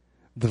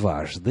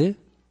 Дважды.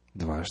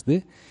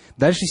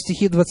 Дальше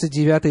стихи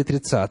 29 и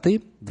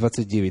 30,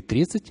 29,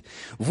 30.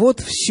 «Вот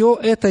все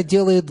это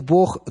делает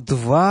Бог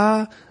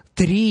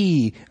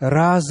 2-3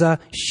 раза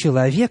с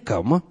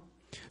человеком,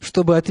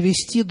 чтобы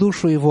отвести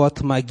душу его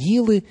от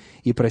могилы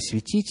и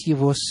просветить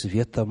его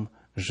светом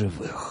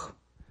живых».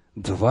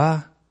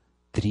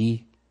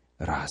 2-3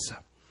 раза.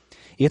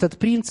 И этот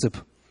принцип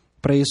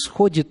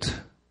происходит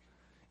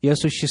и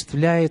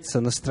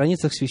осуществляется на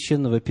страницах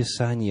Священного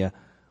Писания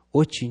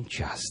очень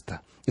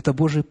часто. Это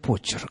Божий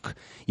почерк.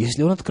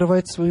 Если Он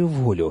открывает свою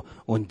волю,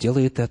 Он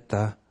делает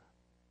это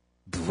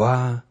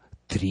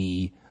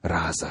 2-3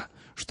 раза,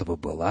 чтобы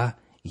была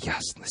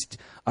ясность.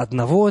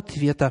 Одного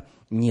ответа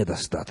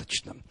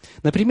недостаточно.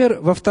 Например,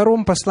 во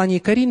втором послании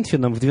к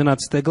Коринфянам, в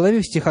 12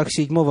 главе, в стихах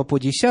 7 по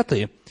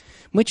 10,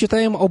 мы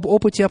читаем об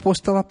опыте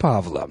апостола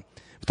Павла.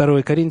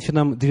 2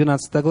 Коринфянам,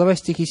 12 глава,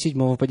 стихи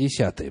 7 по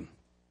 10.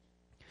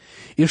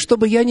 «И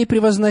чтобы я не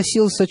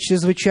превозносился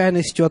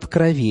чрезвычайностью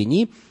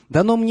откровений,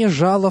 дано мне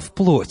жало в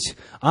плоть,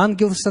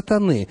 ангел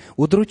сатаны,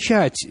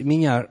 удручать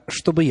меня,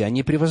 чтобы я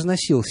не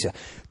превозносился.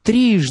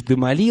 Трижды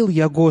молил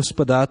я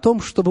Господа о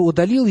том, чтобы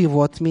удалил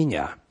его от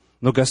меня.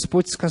 Но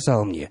Господь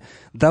сказал мне: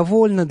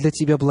 довольно для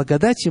тебя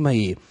благодати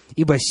моей,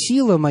 ибо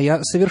сила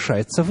моя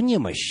совершается в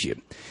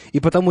немощи. И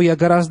потому я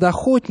гораздо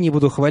охотнее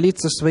буду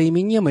хвалиться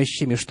своими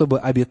немощами, чтобы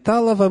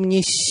обитала во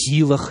мне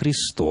сила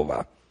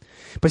Христова.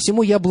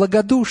 Посему я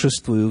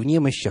благодушествую в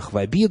немощах, в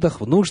обидах,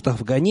 в нуждах,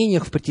 в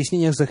гонениях, в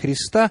притеснениях за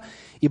Христа,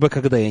 ибо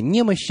когда я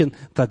немощен,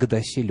 тогда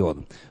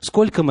силен».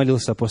 Сколько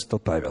молился апостол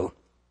Павел?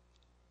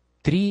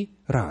 3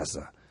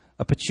 раза.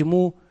 А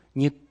почему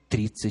не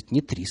 30,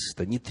 не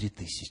 300, не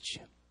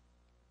 3000?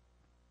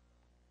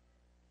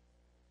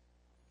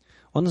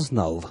 Он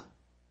знал,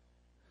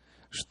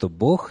 что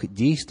Бог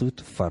действует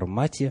в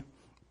формате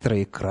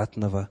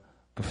троекратного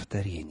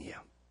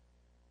повторения.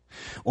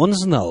 Он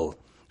знал,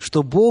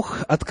 что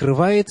Бог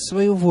открывает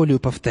свою волю,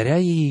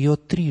 повторяя ее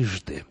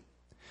трижды.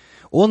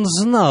 Он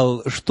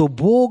знал, что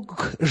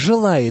Бог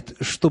желает,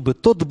 чтобы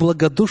тот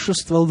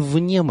благодушествовал в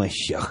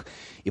немощах,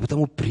 и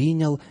потому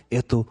принял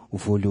эту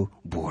волю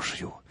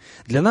Божью.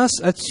 Для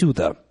нас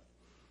отсюда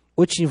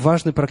очень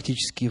важный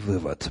практический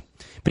вывод.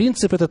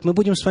 Принцип этот мы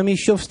будем с вами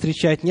еще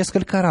встречать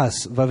несколько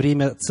раз во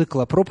время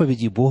цикла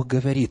проповедей «Бог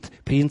говорит»,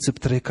 принцип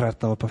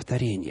троекратного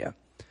повторения.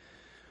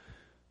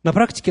 На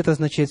практике это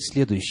означает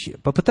следующее.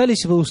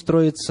 Попытались вы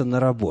устроиться на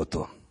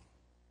работу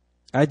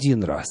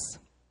 1 раз.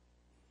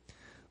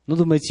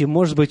 Думаете,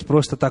 может быть,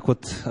 просто так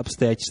вот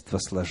обстоятельства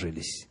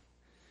сложились.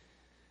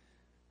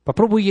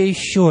 Попробую я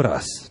еще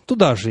раз.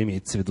 Туда же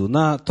имеется в виду,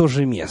 на то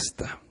же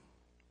место,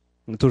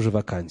 на ту же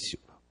вакансию.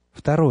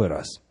 2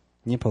 раз.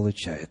 Не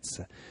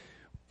получается.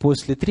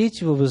 После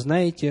 3-го вы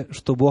знаете,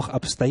 что Бог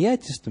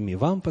обстоятельствами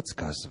вам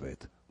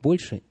подсказывает.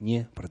 Больше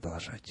не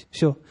продолжать.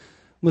 Все.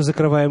 Мы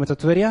закрываем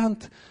этот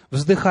вариант,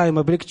 вздыхаем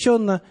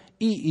облегченно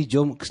и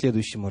идем к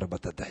следующему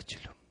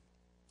работодателю.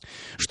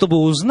 Чтобы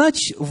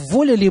узнать,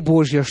 воля ли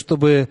Божья,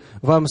 чтобы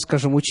вам,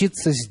 скажем,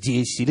 учиться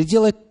здесь, или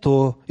делать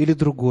то, или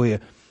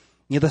другое,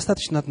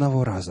 недостаточно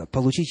 1 раза.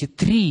 Получите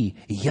 3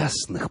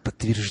 ясных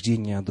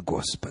подтверждения от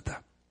Господа.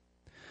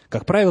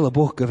 Как правило,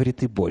 Бог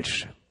говорит и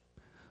больше.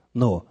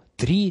 Но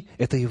 3 –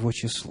 это Его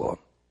число.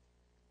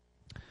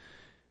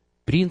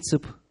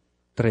 Принцип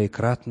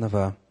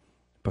троекратного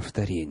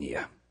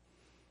повторения.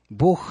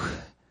 Бог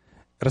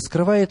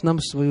раскрывает нам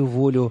свою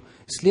волю,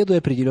 следуя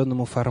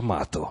определенному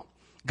формату.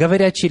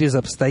 Говоря через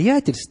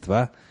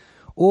обстоятельства,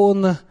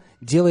 Он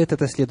делает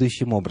это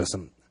следующим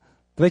образом.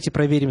 Давайте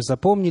проверим,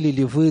 запомнили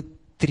ли вы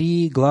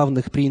 3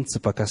 главных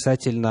принципа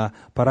касательно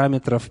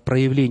параметров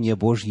проявления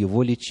Божьей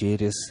воли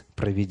через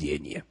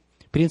провидение.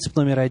 Принцип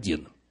номер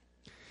 1.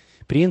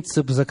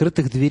 Принцип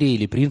закрытых дверей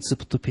или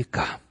принцип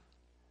тупика.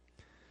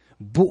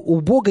 У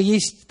Бога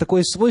есть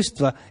такое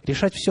свойство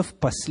решать все в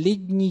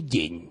последний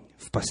день,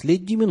 в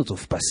последнюю минуту,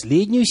 в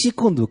последнюю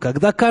секунду,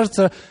 когда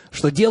кажется,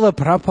 что дело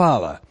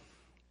пропало.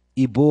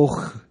 И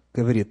Бог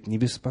говорит: не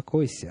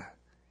беспокойся,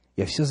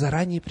 я все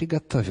заранее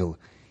приготовил,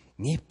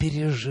 не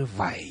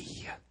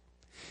переживай.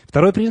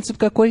 Второй принцип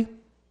какой?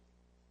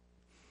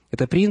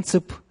 Это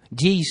принцип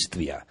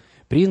действия,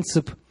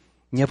 принцип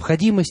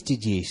необходимости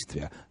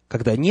действия.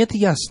 Когда нет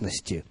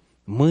ясности,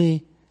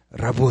 мы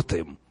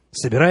работаем,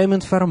 собираем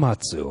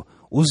информацию,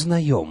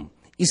 узнаем,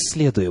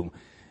 исследуем,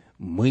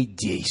 мы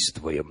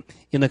действуем.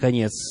 И,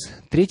 наконец,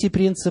 третий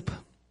принцип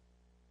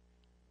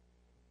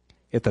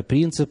 – это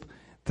принцип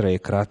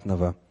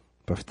троекратного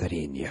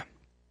повторения.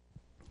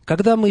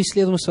 Когда мы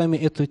исследуем с вами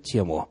эту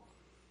тему,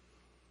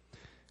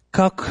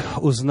 как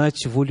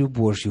узнать волю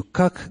Божью,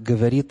 как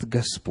говорит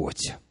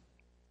Господь,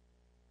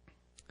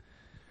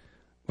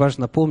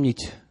 важно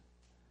помнить,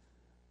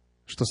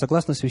 что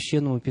согласно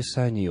Священному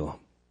Писанию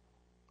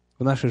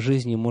в нашей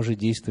жизни может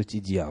действовать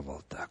и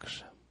дьявол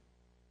также.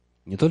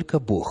 Не только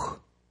Бог,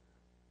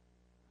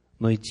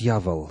 но и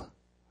дьявол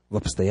в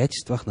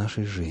обстоятельствах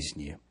нашей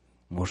жизни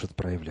может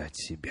проявлять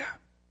себя.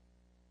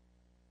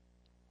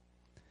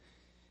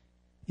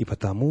 И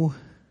потому,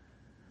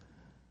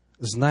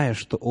 зная,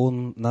 что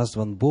Он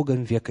назван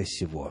Богом века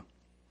сего,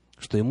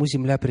 что Ему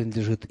земля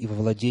принадлежит и во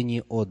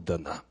владении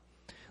отдана,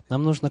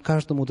 нам нужно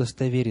каждому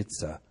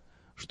удостовериться,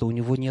 что у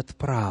Него нет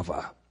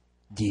права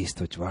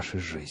действовать в вашей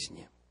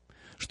жизни,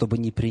 чтобы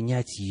не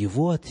принять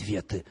Его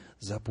ответы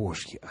за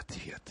Божьи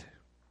ответы.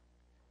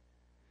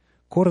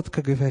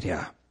 Коротко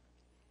говоря,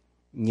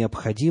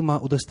 необходимо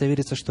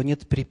удостовериться, что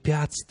нет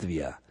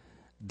препятствия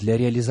для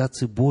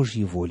реализации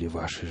Божьей воли в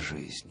вашей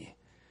жизни.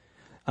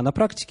 А на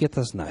практике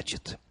это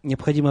значит,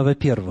 необходимо,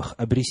 во-первых,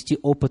 обрести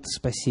опыт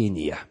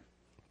спасения,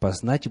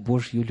 познать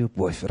Божью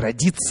любовь,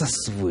 родиться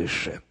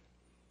свыше,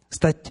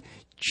 стать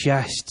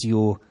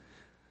частью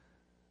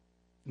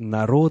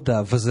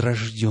народа,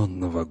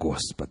 возрожденного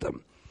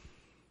Господом.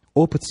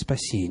 Опыт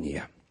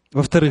спасения.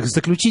 Во-вторых,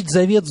 заключить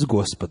завет с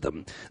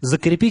Господом,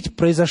 закрепить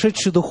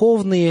произошедшие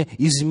духовные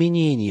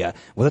изменения,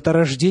 вот это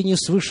рождение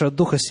свыше от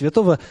Духа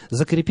Святого,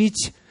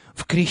 закрепить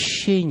в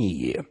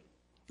крещении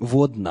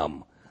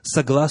водном,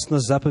 согласно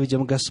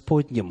заповедям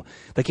Господним,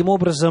 таким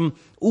образом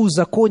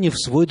узаконив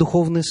свой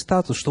духовный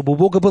статус, чтобы у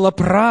Бога было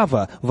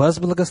право вас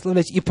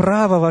благословлять и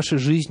право вашей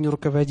жизнью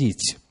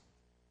руководить.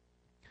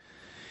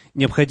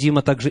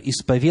 Необходимо также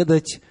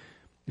исповедать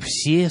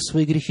все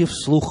свои грехи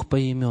вслух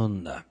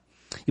поименно.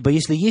 Ибо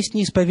если есть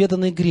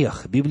неисповеданный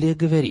грех, Библия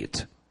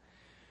говорит,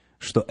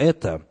 что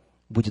это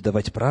будет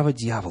давать право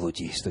дьяволу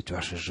действовать в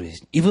вашей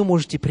жизни. И вы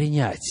можете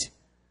принять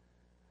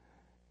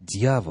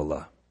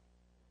дьявола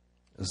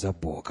за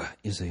Бога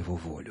и за Его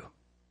волю.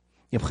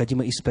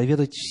 Необходимо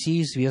исповедать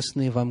все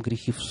известные вам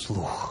грехи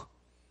вслух.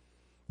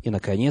 И,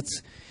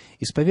 наконец,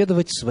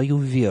 исповедовать свою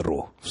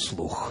веру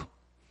вслух.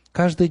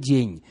 Каждый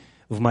день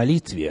в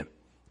молитве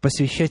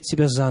посвящать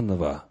себя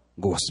заново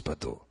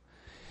Господу.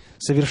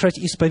 Совершать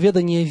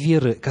исповедание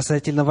веры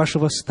касательно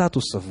вашего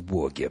статуса в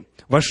Боге,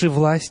 вашей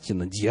власти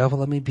над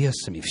дьяволом и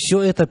бесами.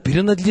 Все это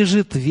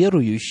принадлежит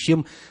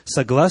верующим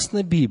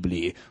согласно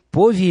Библии,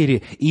 по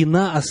вере и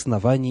на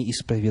основании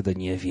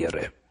исповедания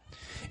веры.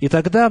 И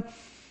тогда,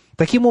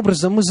 таким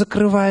образом, мы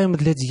закрываем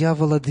для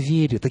дьявола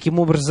двери, таким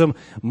образом,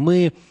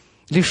 мы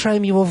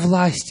лишаем его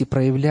власти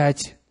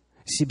проявлять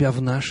себя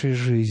в нашей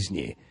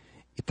жизни.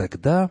 И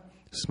тогда,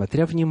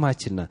 смотря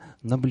внимательно,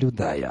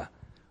 наблюдая,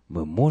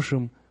 мы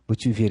можем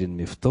быть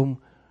уверенными в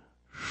том,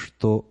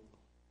 что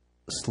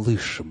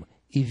слышим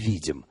и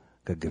видим,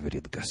 как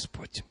говорит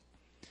Господь.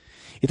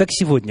 Итак,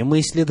 сегодня мы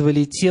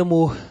исследовали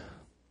тему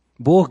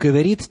 «Бог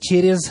говорит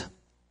через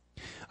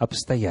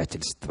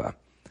обстоятельства».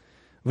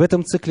 В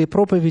этом цикле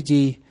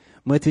проповедей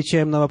мы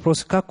отвечаем на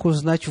вопрос, как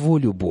узнать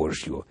волю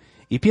Божью.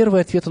 И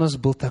первый ответ у нас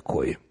был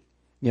такой.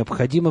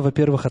 Необходимо,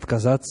 во-первых,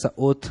 отказаться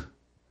от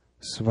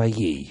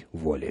своей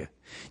воли.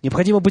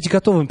 Необходимо быть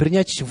готовым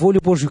принять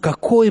волю Божью,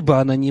 какой бы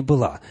она ни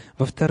была.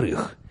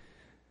 Во-вторых,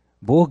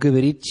 Бог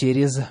говорит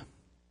через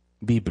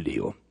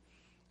Библию.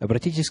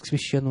 Обратитесь к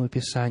Священному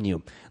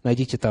Писанию.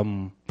 Найдите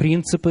там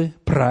принципы,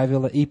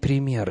 правила и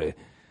примеры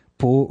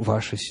по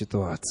вашей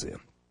ситуации.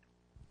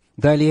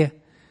 Далее,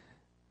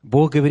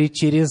 Бог говорит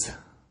через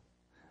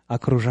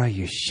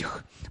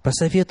окружающих.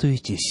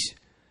 Посоветуйтесь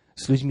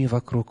с людьми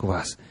вокруг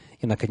вас.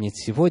 И, наконец,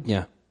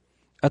 сегодня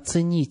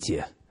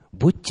оцените,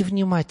 будьте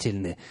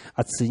внимательны,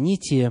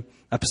 оцените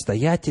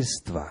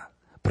обстоятельства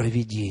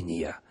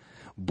провидения.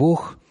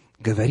 Бог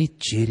говорит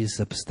через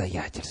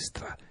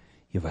обстоятельства.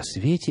 И во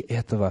свете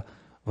этого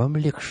вам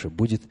легче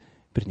будет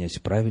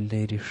принять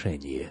правильное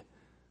решение.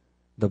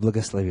 Да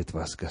благословит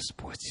вас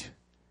Господь.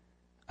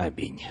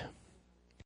 Аминь.